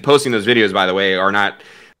easy. And posting those videos, by the way, are not...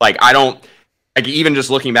 Like, I don't, like, even just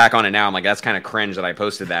looking back on it now, I'm like, that's kind of cringe that I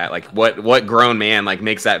posted that. Like, what grown man, like,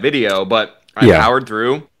 makes that video? But I powered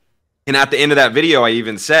through. And at the end of that video, I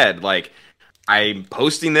even said, like, I'm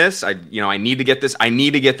posting this. I need to get this. I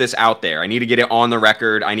need to get this out there. I need to get it on the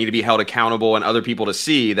record. I need to be held accountable and other people to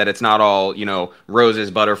see that it's not all,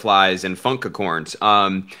 roses, butterflies, and funkacorns.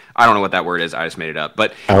 I don't know what that word is. I just made it up.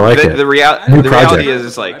 But I like it. The reality is,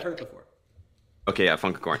 it's like, I've heard it before. Okay, yeah,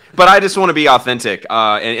 funkacorn. But I just want to be authentic,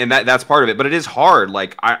 and that's part of it. But it is hard.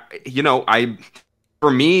 Like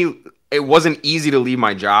for me, it wasn't easy to leave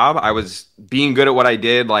my job. I was being good at what I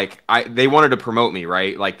did. Like they wanted to promote me,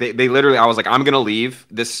 right? Like they literally, I was like, I'm going to leave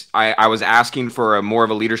this. I was asking for a more of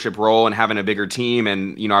a leadership role and having a bigger team.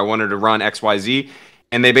 And, I wanted to run XYZ.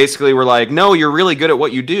 And they basically were like, no, you're really good at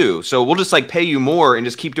what you do. So we'll just like pay you more and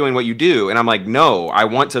just keep doing what you do. And I'm like, no, I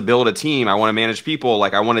want to build a team. I want to manage people.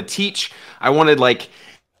 Like I want to teach. I wanted like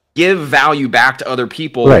give value back to other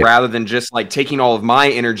people rather than just like taking all of my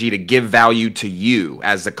energy to give value to you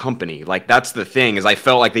as a company. Like that's the thing is I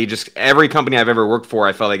felt like every company I've ever worked for,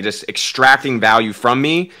 I felt like just extracting value from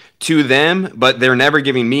me to them, but they're never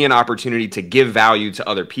giving me an opportunity to give value to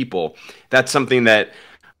other people. That's something that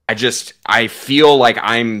I feel like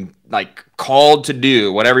I'm like called to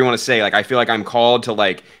do, whatever you want to say. Like, I feel like I'm called to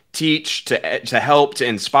like teach, to help, to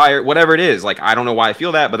inspire, whatever it is. Like, I don't know why I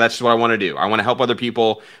feel that, but that's just what I want to do. I want to help other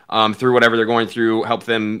people through whatever they're going through, help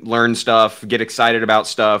them learn stuff, get excited about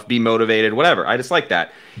stuff, be motivated, whatever. I just like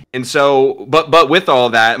that. And so, but with all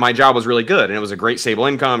of that, my job was really good and it was a great stable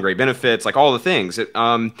income, great benefits, like all the things.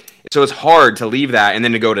 So it's hard to leave that and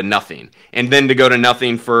then to go to nothing, and then to go to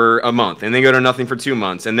nothing for a month, and then go to nothing for 2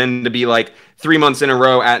 months, and then to be like 3 months in a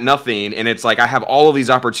row at nothing. And it's like I have all of these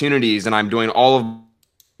opportunities and I'm doing all of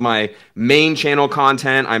my main channel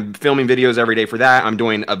content. I'm filming videos every day for that. I'm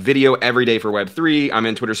doing a video every day for Web3. I'm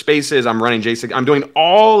in Twitter Spaces. I'm running J6. I'm doing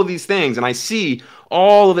all of these things, and I see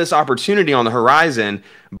all of this opportunity on the horizon.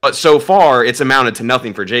 But so far, it's amounted to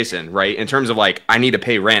nothing for Jason, right? In terms of like, I need to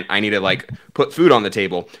pay rent. I need to like put food on the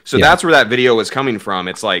table. So that's where that video was coming from.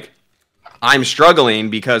 It's like, I'm struggling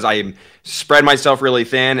because I spread myself really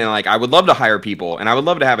thin, and like, I would love to hire people and I would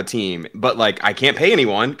love to have a team, but like, I can't pay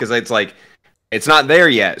anyone because it's like, it's not there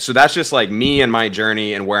yet. So that's just like me and my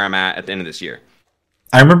journey and where I'm at the end of this year.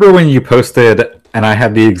 I remember when you posted, and I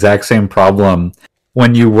had the exact same problem,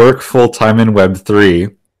 when you work full-time in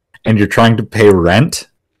Web3 and you're trying to pay rent,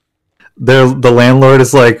 the landlord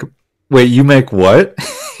is like, wait, you make what?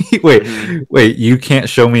 wait, you can't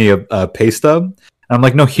show me a pay stub? And I'm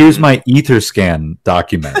like, no, here's my Etherscan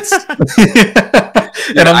documents.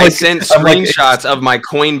 And I sent screenshots of my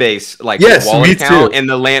Coinbase wallet account, and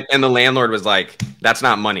the landlord was like, "That's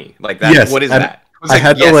not money. Like that. Yes, what is that?" I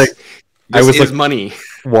had to like, I was like money.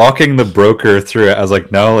 Walking the broker through it. I was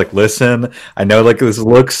like, "No, like listen, I know like this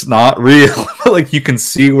looks not real, but like you can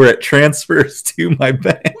see where it transfers to my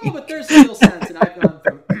bank." Well, but there's a real sense, and I've gone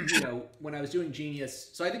from when I was doing Genius.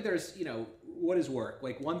 So I think there's what is work?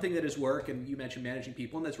 Like one thing that is work, and you mentioned managing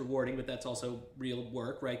people, and that's rewarding, but that's also real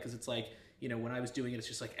work, right? Because it's like, when I was doing it, it's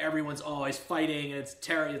just like everyone's always fighting, and it's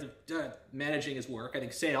terrible. Managing is work. I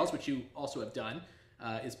think sales, which you also have done,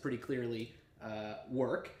 is pretty clearly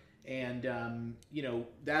work, and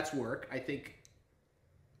that's work. I think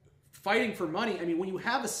fighting for money. I mean, when you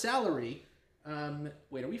have a salary,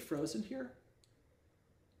 wait, are we frozen here?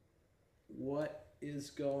 What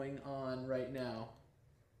is going on right now?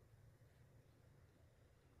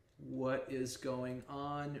 What is going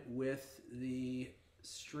on with the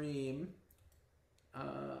stream?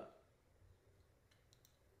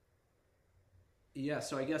 Yeah,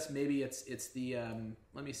 so I guess maybe it's the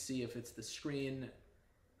let me see if it's the screen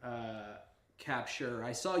capture.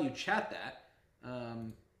 I saw you chat that.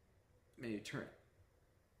 Maybe turn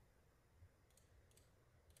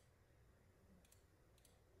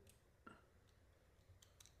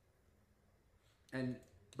it.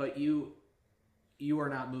 But you are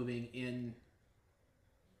not moving in.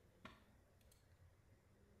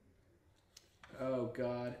 Oh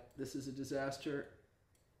God, this is a disaster.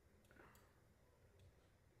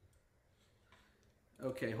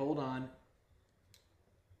 Okay, hold on.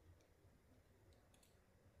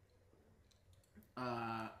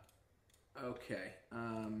 Okay.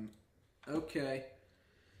 Okay.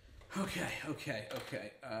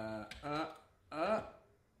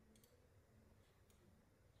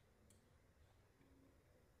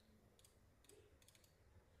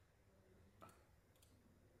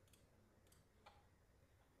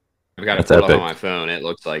 I've got it pulled up on my phone. It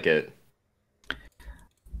looks like it.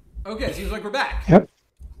 Okay, seems like we're back. Yep.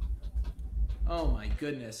 Oh my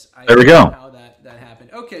goodness. There we go. How that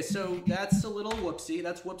happened. Okay, so that's a little whoopsie.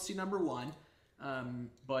 That's whoopsie number one.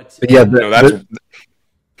 But yeah,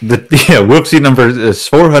 whoopsie number is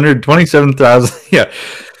 427,000. Yeah.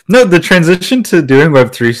 No, the transition to doing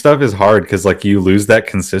Web3 stuff is hard because like you lose that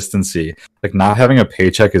consistency. Like not having a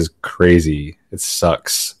paycheck is crazy. It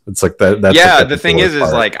sucks. It's like that. That's yeah. like The thing is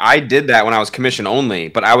like I did that when I was commission only,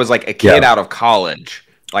 but I was like a kid out of college.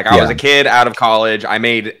 Like I was a kid out of college.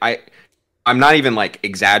 I'm not even like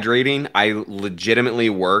exaggerating. I legitimately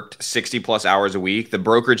worked 60 plus hours a week. The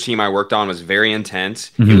brokerage team I worked on was very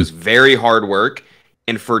intense. It was very hard work.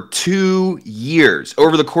 And for 2 years,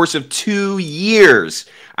 over the course of 2 years,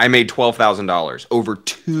 I made $12,000 over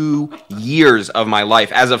 2 years of my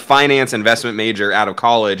life as a finance investment major out of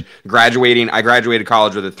college. I graduated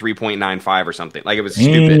college with a 3.95 or something. Like it was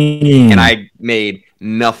stupid. And I made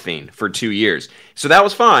nothing for 2 years. So that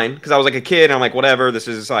was fine because I was like a kid. And I'm like, whatever, this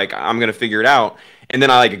is like, I'm going to figure it out. And then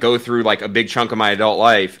I like go through like a big chunk of my adult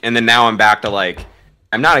life. And then now I'm back to like,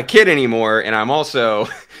 I'm not a kid anymore. And I'm also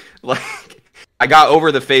like, I got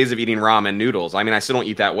over the phase of eating ramen noodles. I mean, I still don't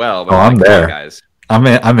eat that well, but I'm like, there, guys. I'm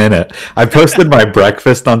in it. I posted my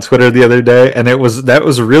breakfast on Twitter the other day, and that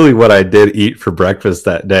was really what I did eat for breakfast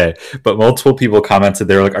that day. But multiple people commented,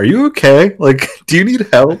 they were like, "Are you okay? Like, do you need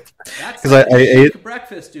help?" Because I ate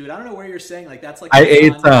breakfast, dude. I don't know where you're saying like that's like I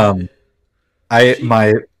ate that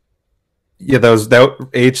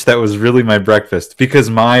was really my breakfast because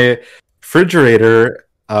my refrigerator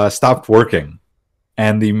stopped working.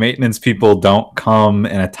 And the maintenance people don't come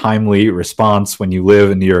in a timely response when you live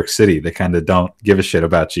in New York City. They kind of don't give a shit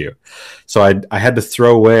about you. So I had to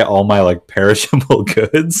throw away all my like perishable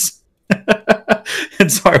goods.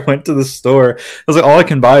 And so I went to the store. I was like, all I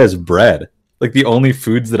can buy is bread. Like the only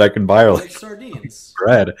foods that I can buy are like sardines.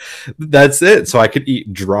 Bread. That's it. So I could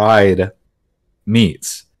eat dried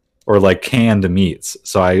meats or like canned meats.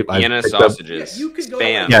 So I Vienna sausages. You could go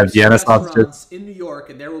Spam. to like, Vienna sausages in New York,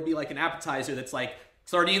 and there will be like an appetizer that's like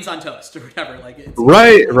sardines on toast or whatever. Like it's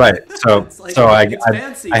right. So like, so I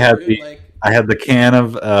fancy, had dude. the Like, I had the can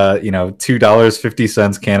of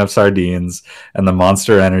 $2.50 can of sardines and the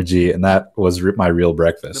Monster Energy, and that was my real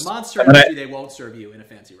breakfast. The Monster Energy they won't serve you in a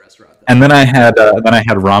fancy restaurant. Though. And then I had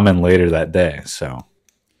ramen later that day. So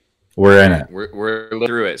we're in it. We're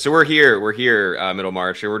through it. So we're here,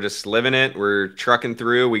 Middlemarch, and we're just living it. We're trucking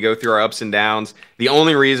through. We go through our ups and downs. The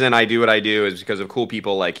only reason I do what I do is because of cool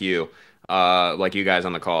people like you guys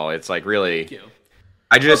on the call. It's like really. Thank you.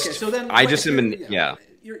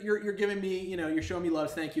 You're giving me, you're showing me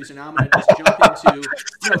love. Thank you. So now I'm going to just jump into,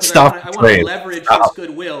 I want to leverage this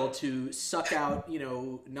goodwill to suck out,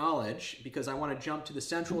 knowledge, because I want to jump to the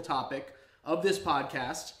central topic of this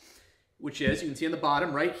podcast, which is, you can see on the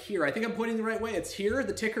bottom right here. I think I'm pointing the right way. It's here.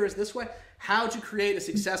 The ticker is this way. How to create a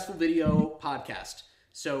successful video podcast.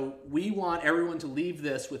 So we want everyone to leave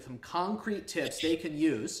this with some concrete tips they can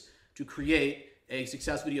use to create a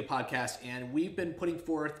successful video podcast. And we've been putting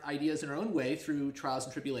forth ideas in our own way through trials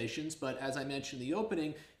and tribulations. But as I mentioned in the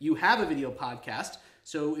opening, you have a video podcast.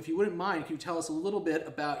 So if you wouldn't mind, can you tell us a little bit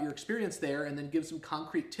about your experience there and then give some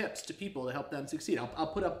concrete tips to people to help them succeed? I'll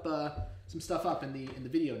put up some stuff up in the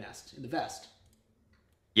video nest, in the vest.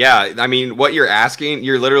 Yeah, I mean, what you're asking,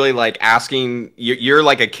 you're literally like asking, you're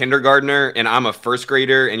like a kindergartner and I'm a first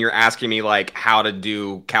grader and you're asking me like how to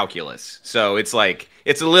do calculus. So it's like,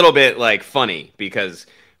 it's a little bit like funny because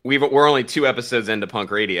we're only 2 episodes into Punk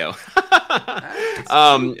Radio. But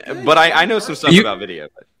I know some stuff about video.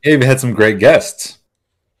 You've had some great guests.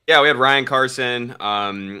 Yeah, we had Ryan Carson.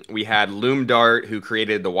 We had Loom Dart, who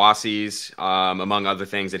created the Wassies, among other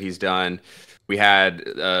things that he's done. We had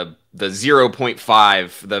the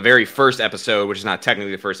 0.5, the very first episode, which is not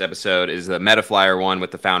technically the first episode, is the Metaflyer one with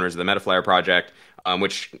the founders of the Metaflyer project,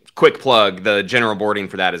 which, quick plug, the general boarding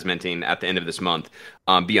for that is minting at the end of this month.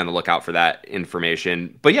 Be on the lookout for that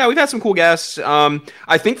information. But yeah, we've had some cool guests.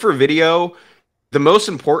 I think for video, the most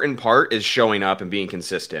important part is showing up and being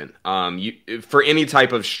consistent. For any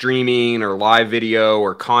type of streaming or live video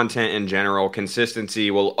or content in general, consistency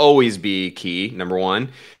will always be key, number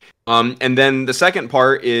one. And then the second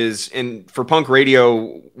part is, and for Punk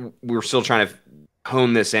Radio, we're still trying to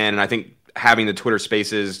hone this in, and I think having the Twitter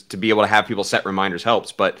Spaces to be able to have people set reminders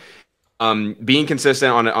helps. But being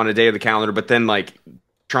consistent on a day of the calendar, but then like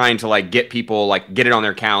trying to like get people, like get it on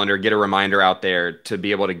their calendar, get a reminder out there to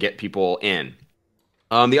be able to get people in.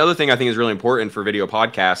 The other thing I think is really important for video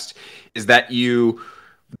podcasts is that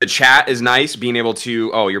the chat is nice, being able to,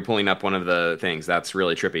 oh, you're pulling up one of the things. That's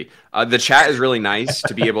really trippy. The chat is really nice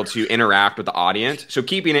to be able to interact with the audience. So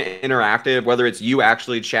keeping it interactive, whether it's you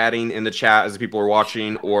actually chatting in the chat as the people are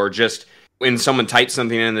watching, or just when someone types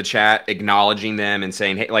something in the chat, acknowledging them and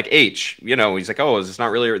saying, hey, like H, he's like, oh,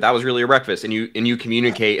 that was really a breakfast. And you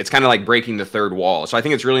communicate. It's kind of like breaking the third wall. So I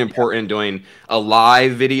think it's really important doing a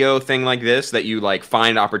live video thing like this, that you like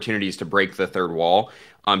find opportunities to break the third wall.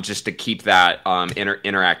 just to keep that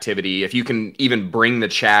interactivity. If you can even bring the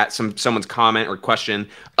chat, someone's comment or question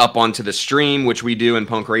up onto the stream, which we do in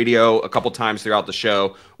Punk Radio a couple times throughout the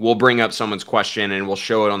show, we'll bring up someone's question and we'll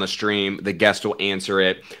show it on the stream. The guest will answer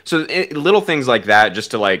it. So little things like that,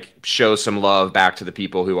 just to like show some love back to the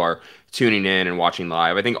people who are tuning in and watching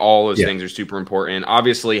live. I think all those things are super important.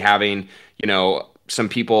 Obviously, having, some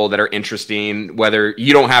people that are interesting, whether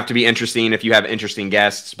you don't have to be interesting if you have interesting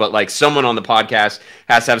guests, but like someone on the podcast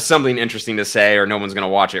has to have something interesting to say or no one's going to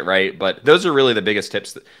watch it, right? But those are really the biggest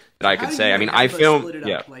tips that I could say. I mean, I film,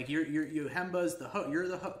 like you Hemba's you're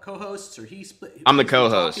the co-hosts, or he split. I'm the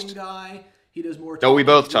co-host. Guy. He does more. No, we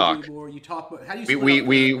both talk. You talk. How do you?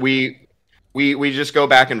 We just go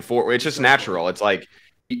back and forth. It's just natural. It's like,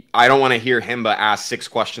 I don't want to hear Hemba ask 6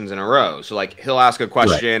 questions in a row. So like he'll ask a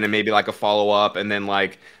question and maybe like a follow-up, and then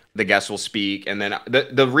like the guest will speak. And then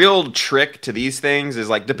the real trick to these things is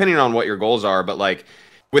like, depending on what your goals are, but like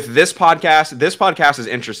with this podcast is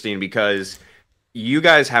interesting because you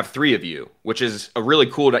guys have 3 of you, which is a really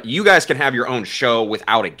cool, you guys can have your own show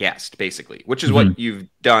without a guest, basically, which is what you've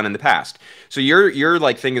done in the past. So your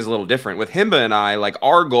like thing is a little different. With Hemba and I, like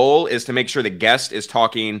our goal is to make sure the guest is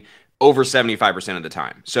talking over 75% of the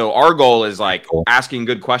time. So our goal is like asking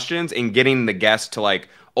good questions and getting the guest to like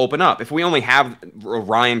open up. If we only have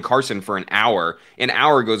Ryan Carson for an hour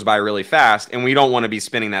goes by really fast, and we don't want to be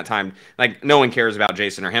spending that time. Like no one cares about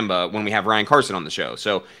Jason or Hemba when we have Ryan Carson on the show.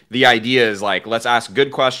 So the idea is like, let's ask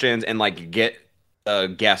good questions and like get a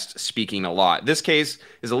guest speaking a lot. This case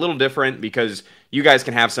is a little different because you guys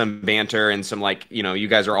can have some banter and some like, you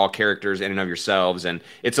guys are all characters in and of yourselves, and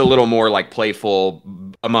it's a little more like playful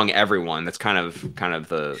among everyone. That's kind of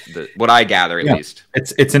the what I gather at least.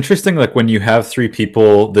 It's interesting, like when you have 3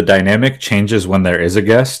 people, the dynamic changes when there is a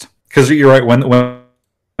guest. Because you're right, when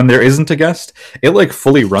there isn't a guest, it like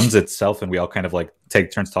fully runs itself, and we all kind of like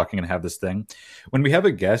take turns talking and have this thing. When we have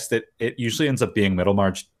a guest, it usually ends up being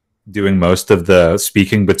Middlemarch doing most of the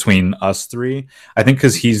speaking between us 3. I think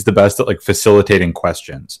because he's the best at like facilitating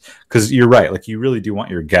questions. Because you're right, like you really do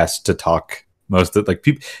want your guest to talk most of like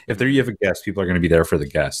people. If you have a guest, people are going to be there for the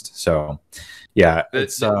guest. So yeah, the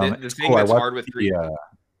thing cool. That's hard with 3.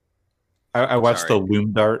 I watched the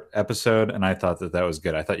Loom Dart episode, and I thought that was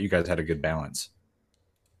good. I thought you guys had a good balance.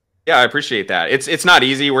 Yeah, I appreciate that. It's not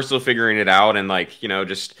easy. We're still figuring it out, and like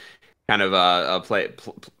just kind of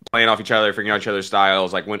playing off each other, figuring out each other's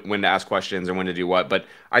styles, like when to ask questions and when to do what. But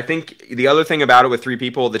I think the other thing about it with 3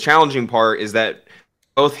 people, the challenging part is that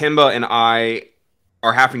both Hemba and I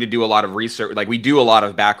are having to do a lot of research. Like we do a lot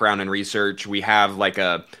of background and research. We have like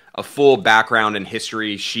a full background and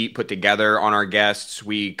history sheet put together on our guests.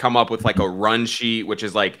 We come up with like a run sheet, which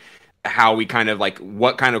is like how we kind of like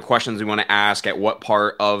what kind of questions we want to ask at what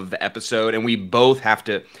part of the episode. And we both have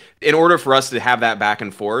to, in order for us to have that back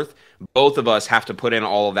and forth, both of us have to put in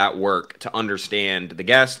all of that work to understand the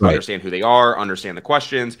guests, understand who they are, understand the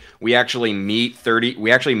questions. We actually meet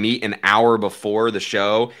an hour before the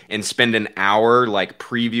show and spend an hour like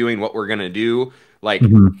previewing what we're going to do, like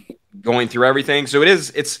going through everything. So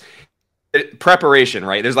it's preparation,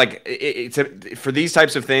 right? There's like, for these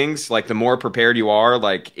types of things, like the more prepared you are,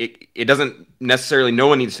 like it doesn't necessarily, no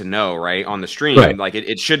one needs to know, right? On the stream, like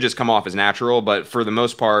it should just come off as natural, but for the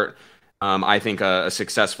most part, I think a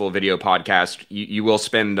successful video podcast, you will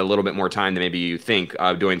spend a little bit more time than maybe you think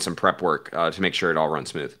doing some prep work to make sure it all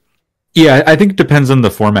runs smooth. Yeah, I think it depends on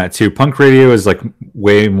the format too. Punk Radio is like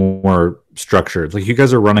way more structured. Like you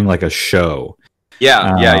guys are running like a show.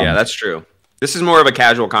 Yeah, that's true. This is more of a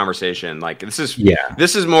casual conversation. Like this is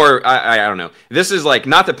more. I don't know. This is like,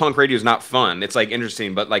 not that Punk Radio is not fun. It's like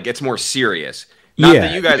interesting, but like it's more serious. Not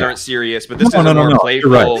that you guys aren't serious, but this is more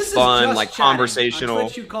playful, fun, like conversational. On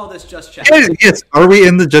Twitch, you call this just chatting. Yes. Are we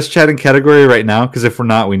in the just chatting category right now? Because if we're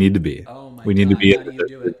not, we need to be. Oh my we need to be. How do you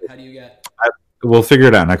do it? How do you get? We'll figure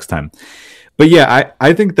it out next time. But yeah,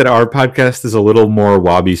 I think that our podcast is a little more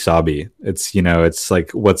wabi sabi. It's it's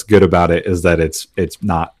like what's good about it is that it's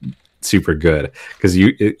not super good, because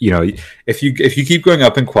if you keep going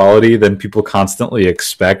up in quality, then people constantly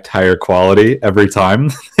expect higher quality every time.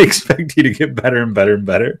 They expect you to get better and better and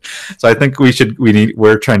better. So I think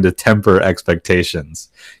we're trying to temper expectations.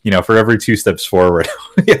 For every 2 steps forward,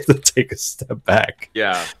 we have to take a step back.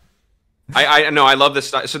 Yeah. I know, I love this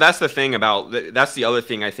stuff. So that's the thing that's the other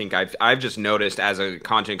thing I think I've just noticed as a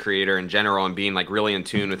content creator in general, and being like really in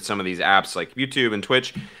tune with some of these apps like YouTube and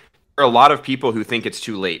Twitch. there are a lot of people who think it's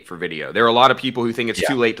too late for video. There are a lot of people who think it's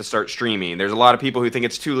too late to start streaming. There's a lot of people who think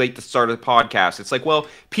it's too late to start a podcast. It's like, well,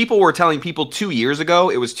 people were telling people 2 years ago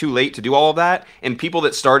it was too late to do all of that. And people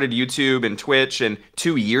that started YouTube and Twitch and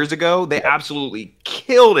 2 years ago, they absolutely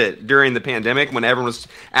killed it during the pandemic when everyone was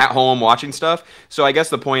at home watching stuff. So I guess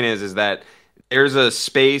the point is that there's a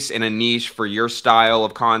space and a niche for your style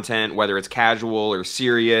of content, whether it's casual or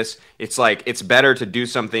serious. It's like, it's better to do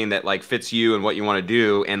something that like fits you and what you want to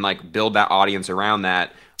do and like build that audience around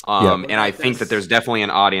that. And I think that there's definitely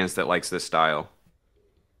an audience that likes this style.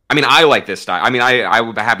 I mean, I like this style. I mean, I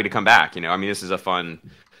would be happy to come back, you know. I mean, this is a fun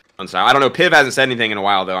style. I don't know. Piv hasn't said anything in a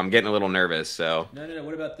while though. I'm getting a little nervous, so. No.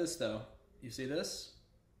 What about this though? You see this?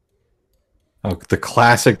 Oh, the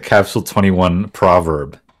classic Capsule 21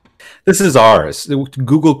 proverb. This is ours.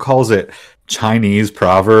 Google calls it Chinese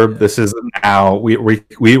proverb. This is now we're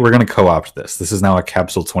going to co-opt this. This is now a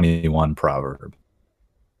Capsule 21 proverb.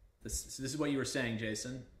 This is what you were saying,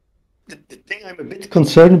 Jason. The thing I'm a bit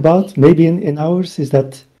concerned about, maybe in ours, is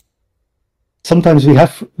that sometimes we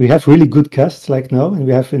have really good casts like now, and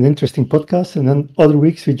we have an interesting podcast, and then other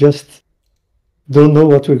weeks we just don't know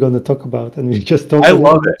what we're going to talk about, and we just talk. I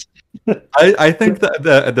love it. I think that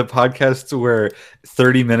the podcasts where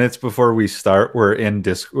 30 minutes before we start, we're in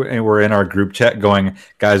Discord and we're in our group chat going,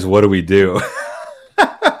 guys, what do we do?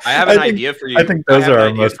 I have an idea for you. I think those are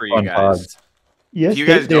our most fun pods. Yes, if you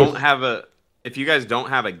guys don't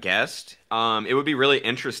have a guest, it would be really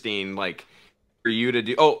interesting, like for you to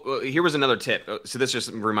do. Oh, here was another tip. So this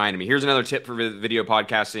just reminded me. Here's another tip for video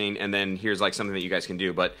podcasting, and then here's like something that you guys can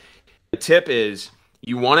do. But the tip is,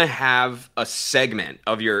 you want to have a segment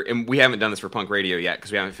of your, and we haven't done this for Punk Radio yet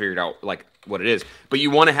because we haven't figured out like what it is, but you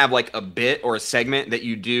want to have like a bit or a segment that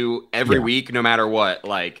you do every week, no matter what.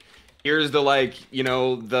 Like, here's the, like, you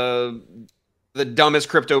know, the dumbest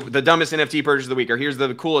NFT purchase of the week, or here's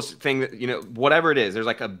the coolest thing that, you know, whatever it is. There's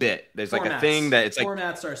like a bit. There's like a thing that it's like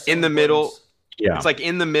formats are so in the middle. important. Yeah. It's like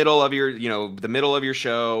in the middle of your, you know, the middle of your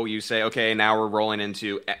show, you say, okay, now we're rolling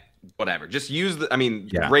into whatever. Just use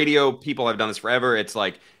radio people have done this forever. It's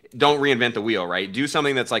like, don't reinvent the wheel, right? Do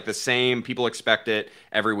something that's like the same. People expect it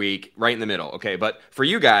every week, right in the middle. Okay. But for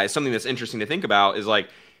you guys, something that's interesting to think about is like,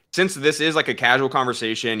 since this is like a casual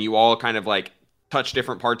conversation, you all kind of like touch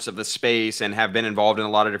different parts of the space and have been involved in a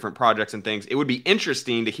lot of different projects and things. It would be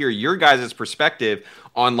interesting to hear your guys' perspective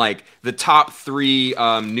on like the top 3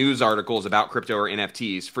 news articles about crypto or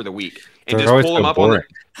NFTs for the week, and They're just pull them up boring.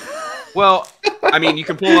 Well, I mean, you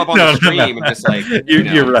can pull them up on the stream and just like you're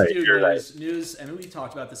right. Dude, You're right. News. I mean, we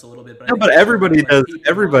talked about this a little bit, but No, but everybody does.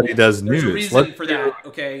 Everybody does There's news. a reason for that.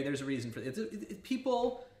 Okay, there's a reason for it.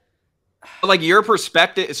 People. Like your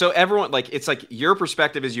perspective, so everyone, like, it's like your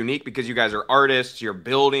perspective is unique because you guys are artists, you're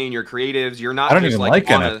building, you're creatives, you're not. I don't just even like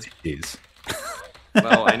NFTs.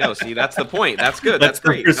 Well, I know. See, that's the point. That's good. That's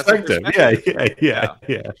great. Perspective.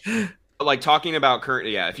 Yeah. Like talking about current,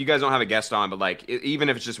 if you guys don't have a guest on, but like even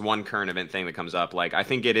if it's just one current event thing that comes up, like I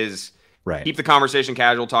think it is right. Keep the conversation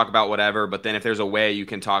casual, talk about whatever, but then if there's a way you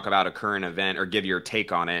can talk about a current event or give your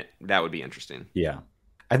take on it, that would be interesting. Yeah.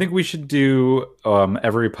 I think we should do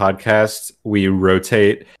every podcast we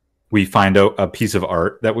rotate. We find out a piece of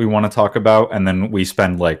art that we want to talk about, and then we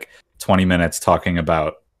spend like 20 minutes talking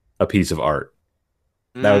about a piece of art.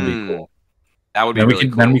 That would be cool. That would be really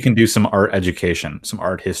cool. Then we can do some art education, some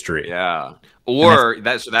art history. Yeah. Or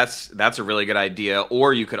that's a really good idea.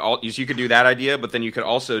 Or you could do that idea, but then you could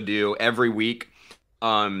also do every week.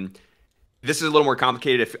 This is a little more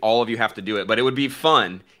complicated if all of you have to do it, but it would be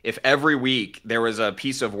fun if every week there was a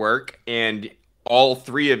piece of work and all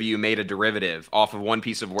 3 of you made a derivative off of one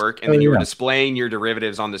piece of work, and then you were displaying your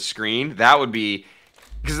derivatives on the screen. That would be,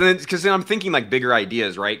 because then I'm thinking like bigger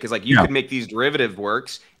ideas, right? Because like you could make these derivative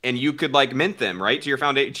works and you could like mint them, right, to your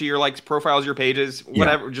foundation, to your like profiles, your pages,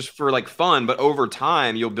 whatever, just for like fun. But over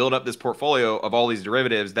time, you'll build up this portfolio of all these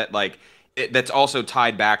derivatives that like. That's also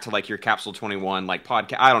tied back to like your Capsule 21 like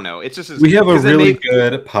podcast. I don't know. It's just we have a really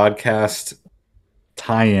good podcast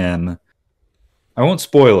tie-in. I won't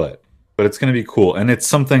spoil it, but it's going to be cool, and it's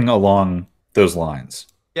something along those lines.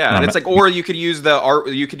 Yeah, and it's like, or you could use the art.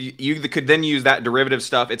 You could then use that derivative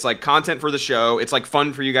stuff. It's like content for the show. It's like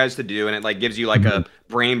fun for you guys to do, and it like gives you like a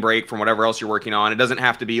brain break from whatever else you're working on. It doesn't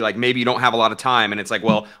have to be like maybe you don't have a lot of time, and it's like,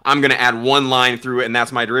 well, I'm gonna add one line through it, and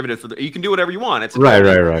that's my derivative. You can do whatever you want. It's right.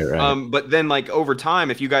 But then like over time,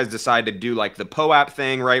 if you guys decide to do like the POAP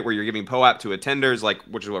thing, right, where you're giving POAP to attenders, like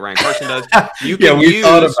which is what Ryan Carson does, you can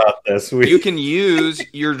thought about this. You can use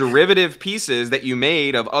your derivative pieces that you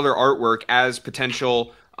made of other artwork as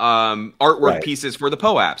potential artwork pieces for the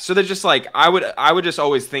POAPs. So they're just like, I would just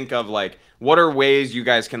always think of like, what are ways you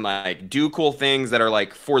guys can like do cool things that are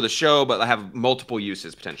like for the show, but have multiple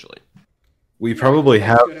uses potentially. We probably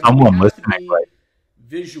have someone listening. Right?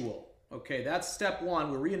 Visual. Okay, that's step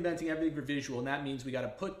one. We're reinventing everything for visual, and that means we got to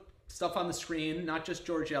put stuff on the screen, not just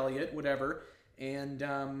George Eliot, whatever. And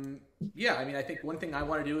I think one thing I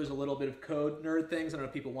want to do is a little bit of code nerd things. I don't know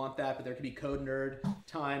if people want that, but there could be code nerd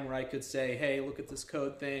time where I could say, hey, look at this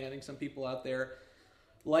code thing. I think some people out there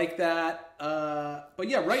like that. But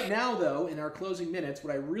yeah, right now, though, in our closing minutes,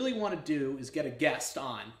 what I really want to do is get a guest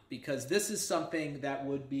on, because this is something that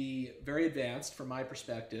would be very advanced from my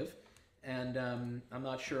perspective. And I'm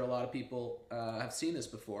not sure a lot of people have seen this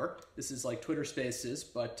before. This is like Twitter Spaces,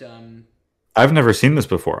 but... I've never seen this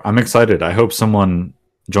before. I'm excited. I hope someone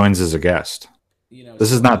joins as a guest.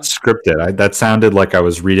 This is not scripted. That sounded like I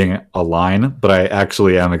was reading a line, but I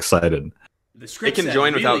actually am exciid. The script can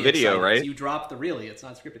join really without video, excited. right? So you drop the really. It's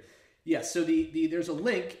not scripted. Yeah, so there's a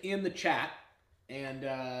link in the chat, and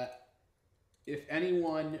if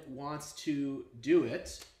anyone wants to do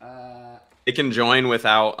it... it can join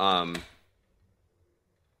without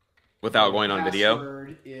going on video.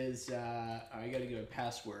 Password is... I got to give a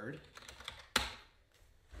password.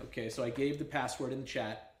 Okay, so I gave the password in the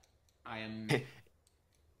chat. I am...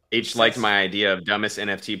 H liked my idea of dumbest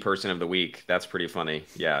NFT person of the week. That's pretty funny.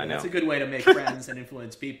 Yeah, I know. That's a good way to make friends and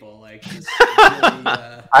influence people. Like, just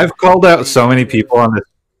really, I've called out so many people on this.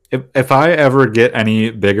 If I ever get any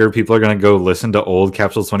bigger, people are going to go listen to old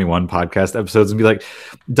Capsule 21 podcast episodes and be like,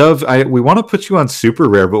 Dove, we want to put you on Super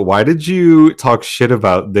Rare, but why did you talk shit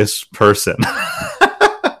about this person?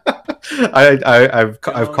 I've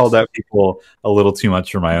called out people a little too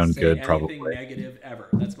much for my own good, probably. Negative ever.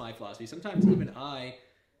 That's my philosophy. Sometimes even I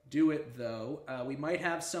do it, though. We might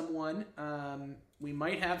have someone. In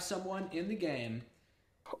the game.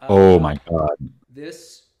 Oh my god!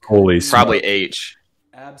 This holy probably smoke. H.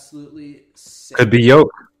 Absolutely sick. Could be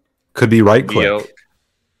Yoke. Could be right click. Yoke.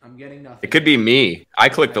 I'm getting nothing. It could be me. I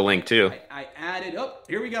clicked the link too. I added. Oh,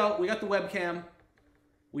 here we go. We got the webcam.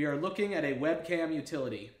 We are looking at a webcam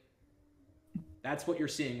utility. That's what you're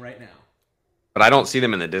seeing right now. But I don't see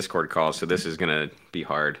them in the Discord call, so this is going to be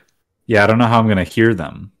hard. Yeah, I don't know how I'm going to hear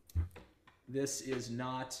them. This is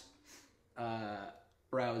not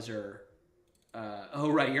browser. Oh,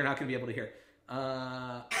 right. You're not going to be able to hear.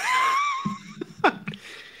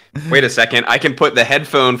 Wait a second. I can put the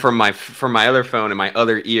headphone from my other phone in my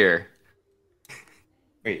other ear.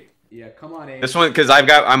 Wait. Yeah, come on, Abe. This one, because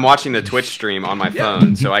I'm watching the Twitch stream on my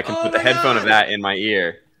phone, so I can put the headphone of that in my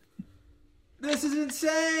ear. This is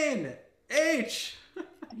insane! H,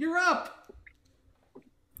 you're up!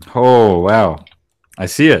 Oh, wow. I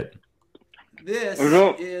see it. This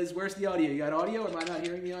is... Where's the audio? You got audio? Am I not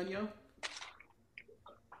hearing the audio?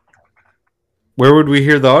 Where would we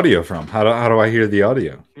hear the audio from? How do I hear the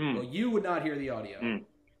audio? Well, you would not hear the audio.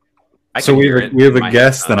 So we have a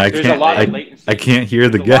guest, then I can't hear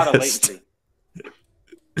the guest.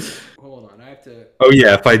 Hold on, I have to... Oh,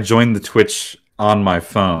 yeah, if I join the Twitch on my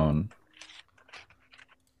phone...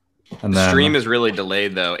 And then, stream is really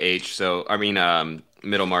delayed though, H. So I mean,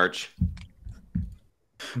 Middlemarch.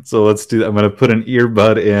 So let's do that. I'm gonna put an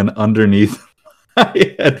earbud in underneath my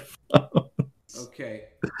headphones. Okay.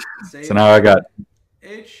 So now I got.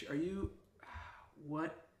 H, are you?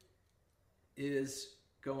 What is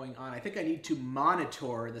going on? I think I need to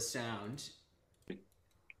monitor the sound.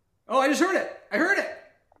 Oh, I just heard it. I heard it.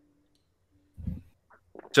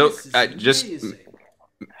 So just.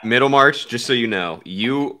 Middlemarch, just so you know,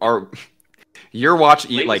 you're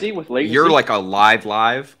watching you're like a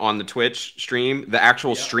live on the Twitch stream. The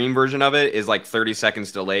actual stream version of it is like 30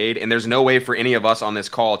 seconds delayed, and there's no way for any of us on this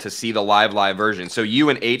call to see the live version. So you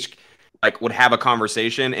and H would have a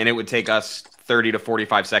conversation, and it would take us 30 to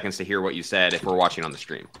 45 seconds to hear what you said if we're watching on the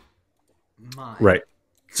stream. Right.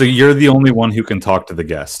 So you're the only one who can talk to the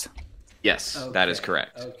guest. Yes, that is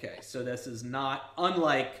correct. Okay, so this is not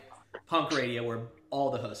unlike Punk Radio where all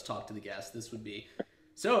the hosts talk to the guests. This would be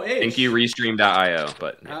so. H, thank you, Restream.io.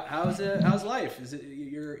 But how's life? Is it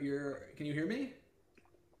you're? Can you hear me?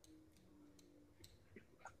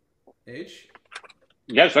 H.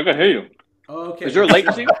 Yes, I can hear you. Okay. Is there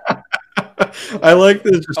latency? I like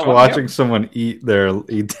this. Just watching someone eat their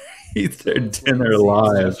dinner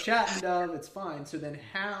live. So chatting, Dove. It's fine. So then,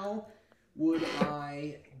 how would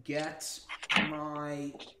I get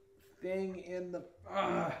my thing in the...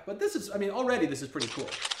 but this is, already this is pretty cool.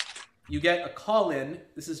 You get a call in.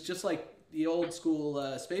 This is just like the old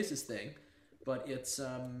school Spaces thing, but it's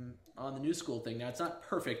on the new school thing. Now, it's not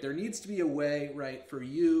perfect. There needs to be a way, right, for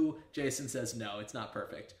you. Jason says, no, it's not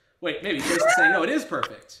perfect. Wait, maybe Jason's saying no, it is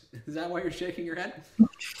perfect. Is that why you're shaking your head?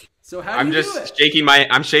 So how do I'm you just do it?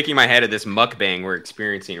 shaking my head at this mukbang we're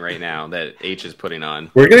experiencing right now that H is putting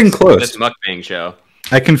on. We're getting close. This mukbang show.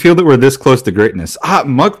 I can feel that we're this close to greatness.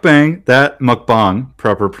 Mukbang, that mukbang,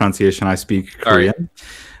 proper pronunciation. I speak Korean.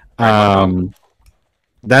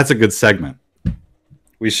 That's a good segment.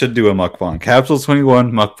 We should do a mukbang. Capsule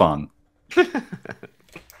 21 mukbang.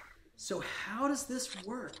 So how does this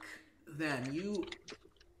work then?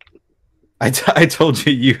 I told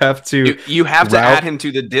you you have to. You have to add him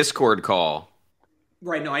to the Discord call.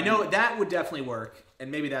 Right. No, I know that would definitely work, and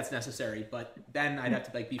maybe that's necessary. But then I'd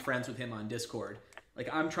have to be friends with him on Discord.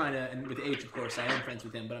 I'm trying to, and with H, of course, I am friends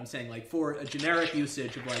with him. But I'm saying for a generic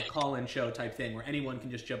usage of call-in show type thing where anyone can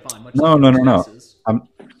just jump on. No.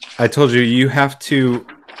 I told you have to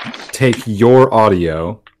take your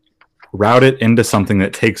audio, route it into something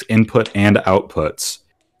that takes input and outputs,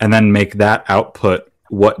 and then make that output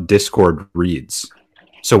what Discord reads.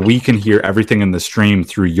 So we can hear everything in the stream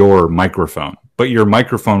through your microphone. But your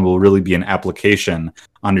microphone will really be an application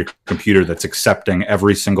on your computer that's accepting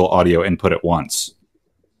every single audio input at once.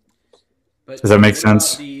 Does that make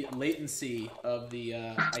sense? The latency of the,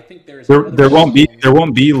 I think there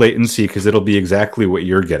won't be latency because it'll be exactly what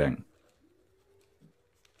you're getting.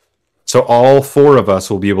 So all four of us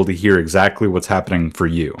will be able to hear exactly what's happening for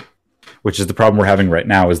you. Which is the problem we're having right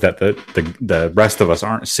now, is that the rest of us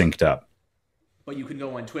aren't synced up. But you can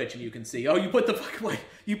go on Twitch and you can see, you put the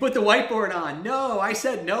whiteboard on. No, I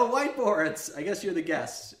said no whiteboards. I guess you're the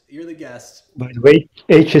guest. By the way,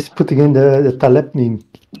 H is putting in the Taleb meme.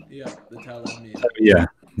 Yeah, the Taleb meme.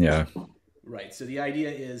 Yeah. Right. So the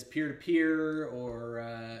idea is peer-to-peer,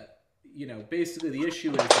 or basically the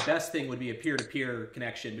issue is the best thing would be a peer-to-peer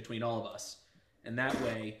connection between all of us, and that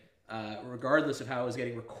way. Regardless of how it was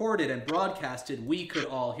getting recorded and broadcasted, we could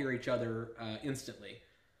all hear each other instantly.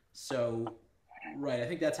 So, right, I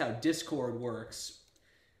think that's how Discord works.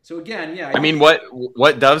 So again, yeah. I mean,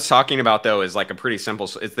 what Dove's talking about though is a pretty simple.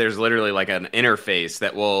 There's literally an interface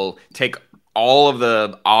that will take all of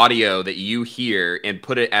the audio that you hear and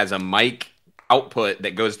put it as a mic output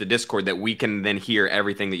that goes to Discord that we can then hear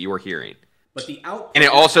everything that you are hearing. But the output, and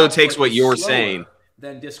it also takes what you're saying.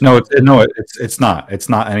 No, it's not. It's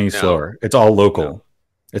not any slower. It's all local. No.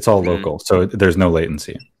 It's all local, so there's no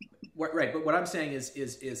latency. Right, but what I'm saying is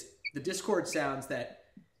the Discord sounds that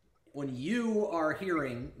when you are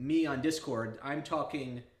hearing me on Discord, I'm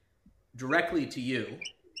talking directly to you.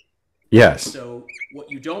 Yes. So what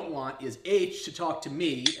you don't want is H to talk to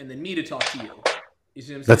me and then me to talk to you. You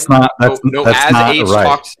see what I'm that's saying? That's not H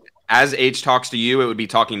right. As H talks to you, it would be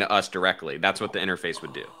talking to us directly. That's what the interface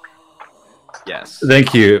would do. Yes.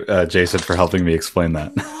 Thank you, Jason, for helping me explain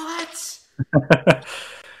that. What?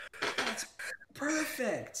 That's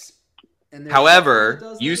perfect. And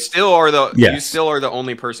however, you still are the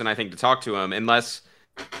only person I think to talk to him, unless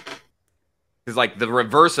because the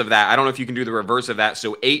reverse of that. I don't know if you can do the reverse of that,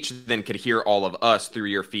 so H then could hear all of us through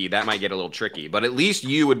your feed. That might get a little tricky, but at least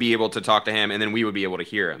you would be able to talk to him, and then we would be able to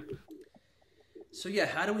hear him. So yeah,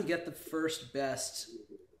 how do we get the first best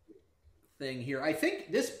thing here? I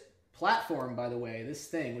think this platform, by the way, this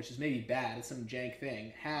thing, which is maybe bad, it's some jank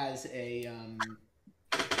thing, has a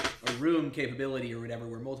room capability or whatever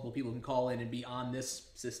where multiple people can call in and be on this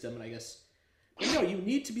system. And I guess you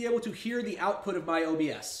need to be able to hear the output of my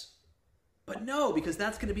OBS. But no, because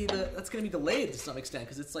that's going to be delayed to some extent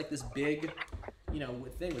because it's this big,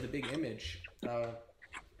 thing with a big image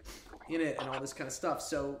in it and all this kind of stuff.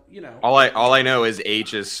 So all I know is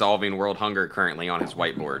H is solving world hunger currently on his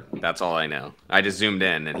whiteboard. That's all I know. I just zoomed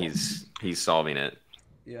in and he's solving it.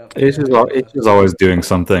 Yeah. H is always doing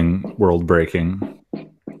something world breaking.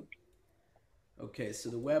 Okay, so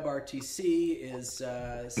the WebRTC is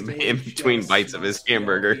in between bites of his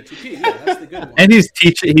hamburger. Yeah, that's the good one. And he's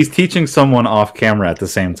teaching someone off camera at the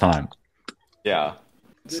same time. Yeah.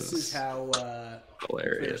 This is how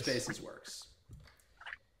Twitter Spaces works.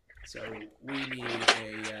 So we need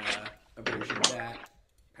a version of that,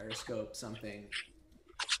 Periscope, something.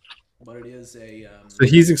 But it is a... So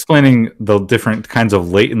he's explaining the different kinds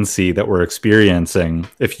of latency that we're experiencing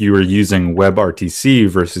if you were using WebRTC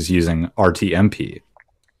versus using RTMP.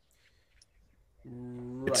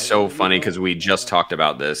 Right. It's so funny because we just talked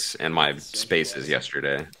about this in my spaces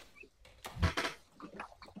yesterday.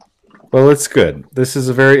 Well, it's good. This is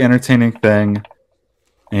a very entertaining thing.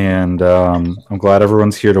 And I'm glad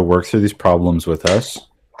everyone's here to work through these problems with us.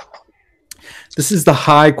 This is the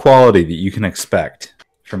high quality that you can expect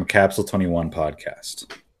from a Capsule 21 podcast.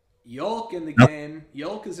 Yolk in the game.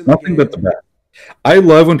 Yolk is in the game. Nothing but the best. I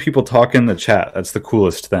love when people talk in the chat. That's the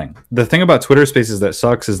coolest thing. The thing about Twitter Spaces that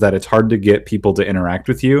sucks is that it's hard to get people to interact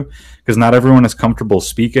with you because not everyone is comfortable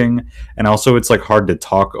speaking, and also it's like hard to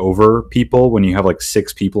talk over people when you have like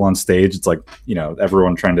 6 people on stage. It's like, you know,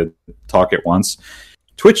 everyone trying to talk at once.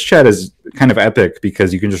 Twitch chat is kind of epic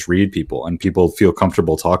because you can just read people and people feel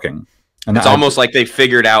comfortable talking. And it's almost like they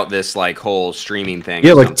figured out this like whole streaming thing.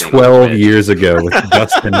 Yeah, like 12 years ago with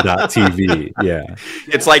Dustin.tv. Yeah.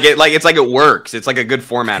 It's like it works. It's like a good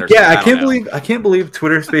format or something. Yeah, I can't believe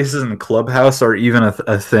Twitter Spaces and Clubhouse are even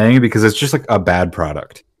a thing because it's just like a bad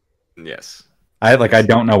product. Yes. I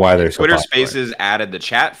don't know why they're so Twitter popular. Spaces added the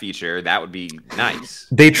chat feature. That would be nice.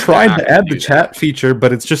 They tried to add the chat feature,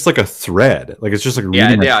 but it's just like a thread. Like it's just like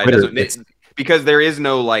reading a Twitter. Because there is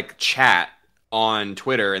no like chat on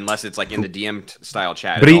Twitter unless it's like in the DM style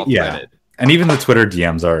chat. But and even the Twitter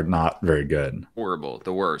DMs are not very good. Horrible,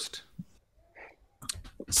 the worst.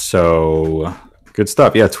 So good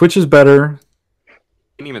stuff. Yeah, Twitch is better. You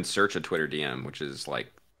can even search a Twitter DM, which is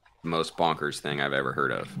like the most bonkers thing I've ever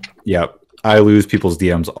heard of. Yep, I lose people's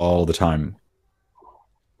DMs all the time.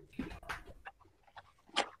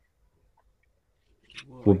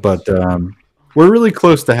 But we're really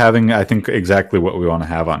close to having, I think, exactly what we want to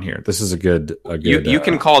have on here. This is a good. You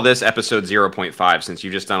can call this episode 0.5 since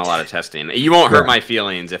you've just done a lot of testing. You won't hurt my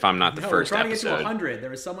feelings if I'm not the first we're trying episode. To get to 100. There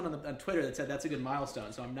was someone on Twitter that said that's a good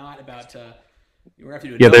milestone. So I'm not about to. We're going to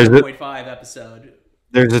have to do a 0.5 episode.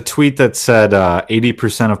 There's a tweet that said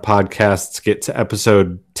 80% of podcasts get to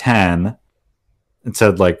episode 10. It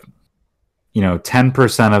said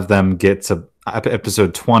 10% of them get to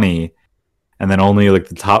episode 20. And then only like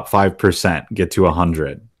the top 5% get to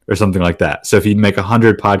 100 or something like that. So if you make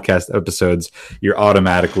 100 podcast episodes, you're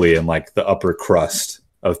automatically in like the upper crust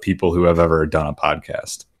of people who have ever done a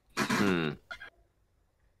podcast.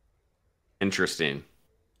 Interesting.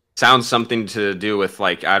 Sounds something to do with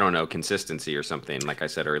like, I don't know, consistency or something, like I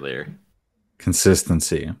said earlier.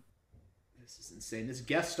 Consistency. This is insane. This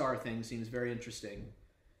guest star thing seems very interesting.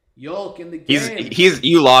 Yolk in the game.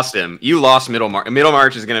 You lost him. You lost Middlemarch.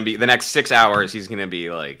 Middlemarch is going to be the next 6 hours. He's going to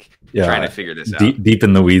be like trying to figure this out. Deep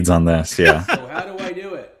in the weeds on this. Yeah. So how do I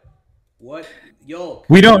do it? What Yolk?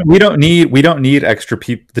 We don't need extra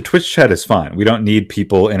people. The Twitch chat is fine. We don't need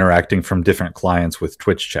people interacting from different clients with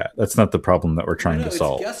Twitch chat. That's not the problem that we're trying to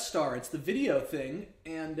solve. It's guest star. It's the video thing,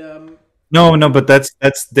 and No, but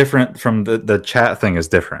that's different from the chat thing is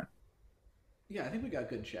different. Yeah, I think we got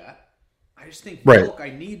good chat. I just think Yolk, I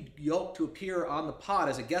need Yolk to appear on the pod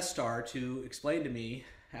as a guest star to explain to me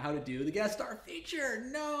how to do the guest star feature.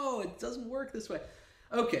 No, it doesn't work this way.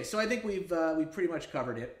 Okay, so I think we've pretty much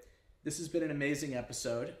covered it. This has been an amazing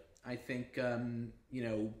episode. I think there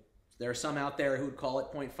are some out there who would call it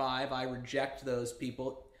 0.5. I reject those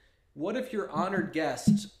people. What if your honored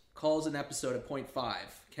guest calls an episode at 0.5?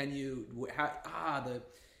 Can you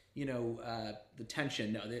the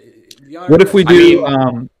tension? No. What if we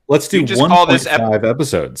do? Let's do 1.5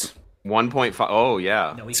 episodes. 1.5. Oh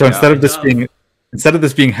yeah. No, so instead of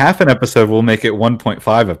this being half an episode, we'll make it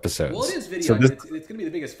 1.5 episodes. Well, it is video. So it's going to be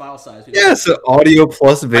the biggest file size. So audio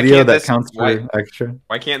plus video that counts for extra.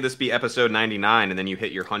 Why can't this be episode 99 and then you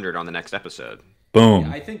hit your 100 on the next episode? Boom.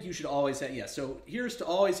 Yeah, I think you should always have, so here's to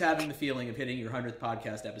always having the feeling of hitting your 100th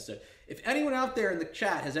podcast episode. If anyone out there in the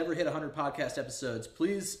chat has ever hit 100 podcast episodes,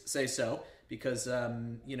 please say so, because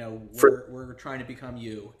we're trying to become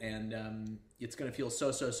you, and it's going to feel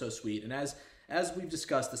so sweet. And as we've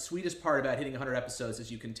discussed, the sweetest part about hitting 100 episodes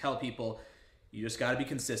is you can tell people you just got to be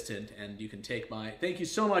consistent, and you can take thank you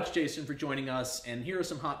so much, Jason, for joining us. And here are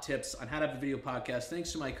some hot tips on how to have a video podcast.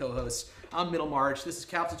 Thanks to my co-hosts. I'm Middlemarch. This is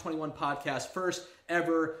Capsule 21 Podcast, first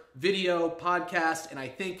ever video podcast. And I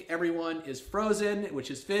think everyone is frozen, which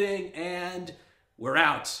is fitting. And we're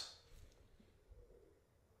out.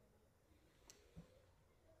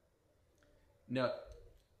 No,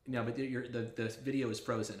 but the video is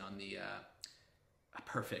frozen on the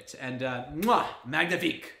perfect. And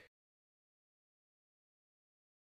magnifique.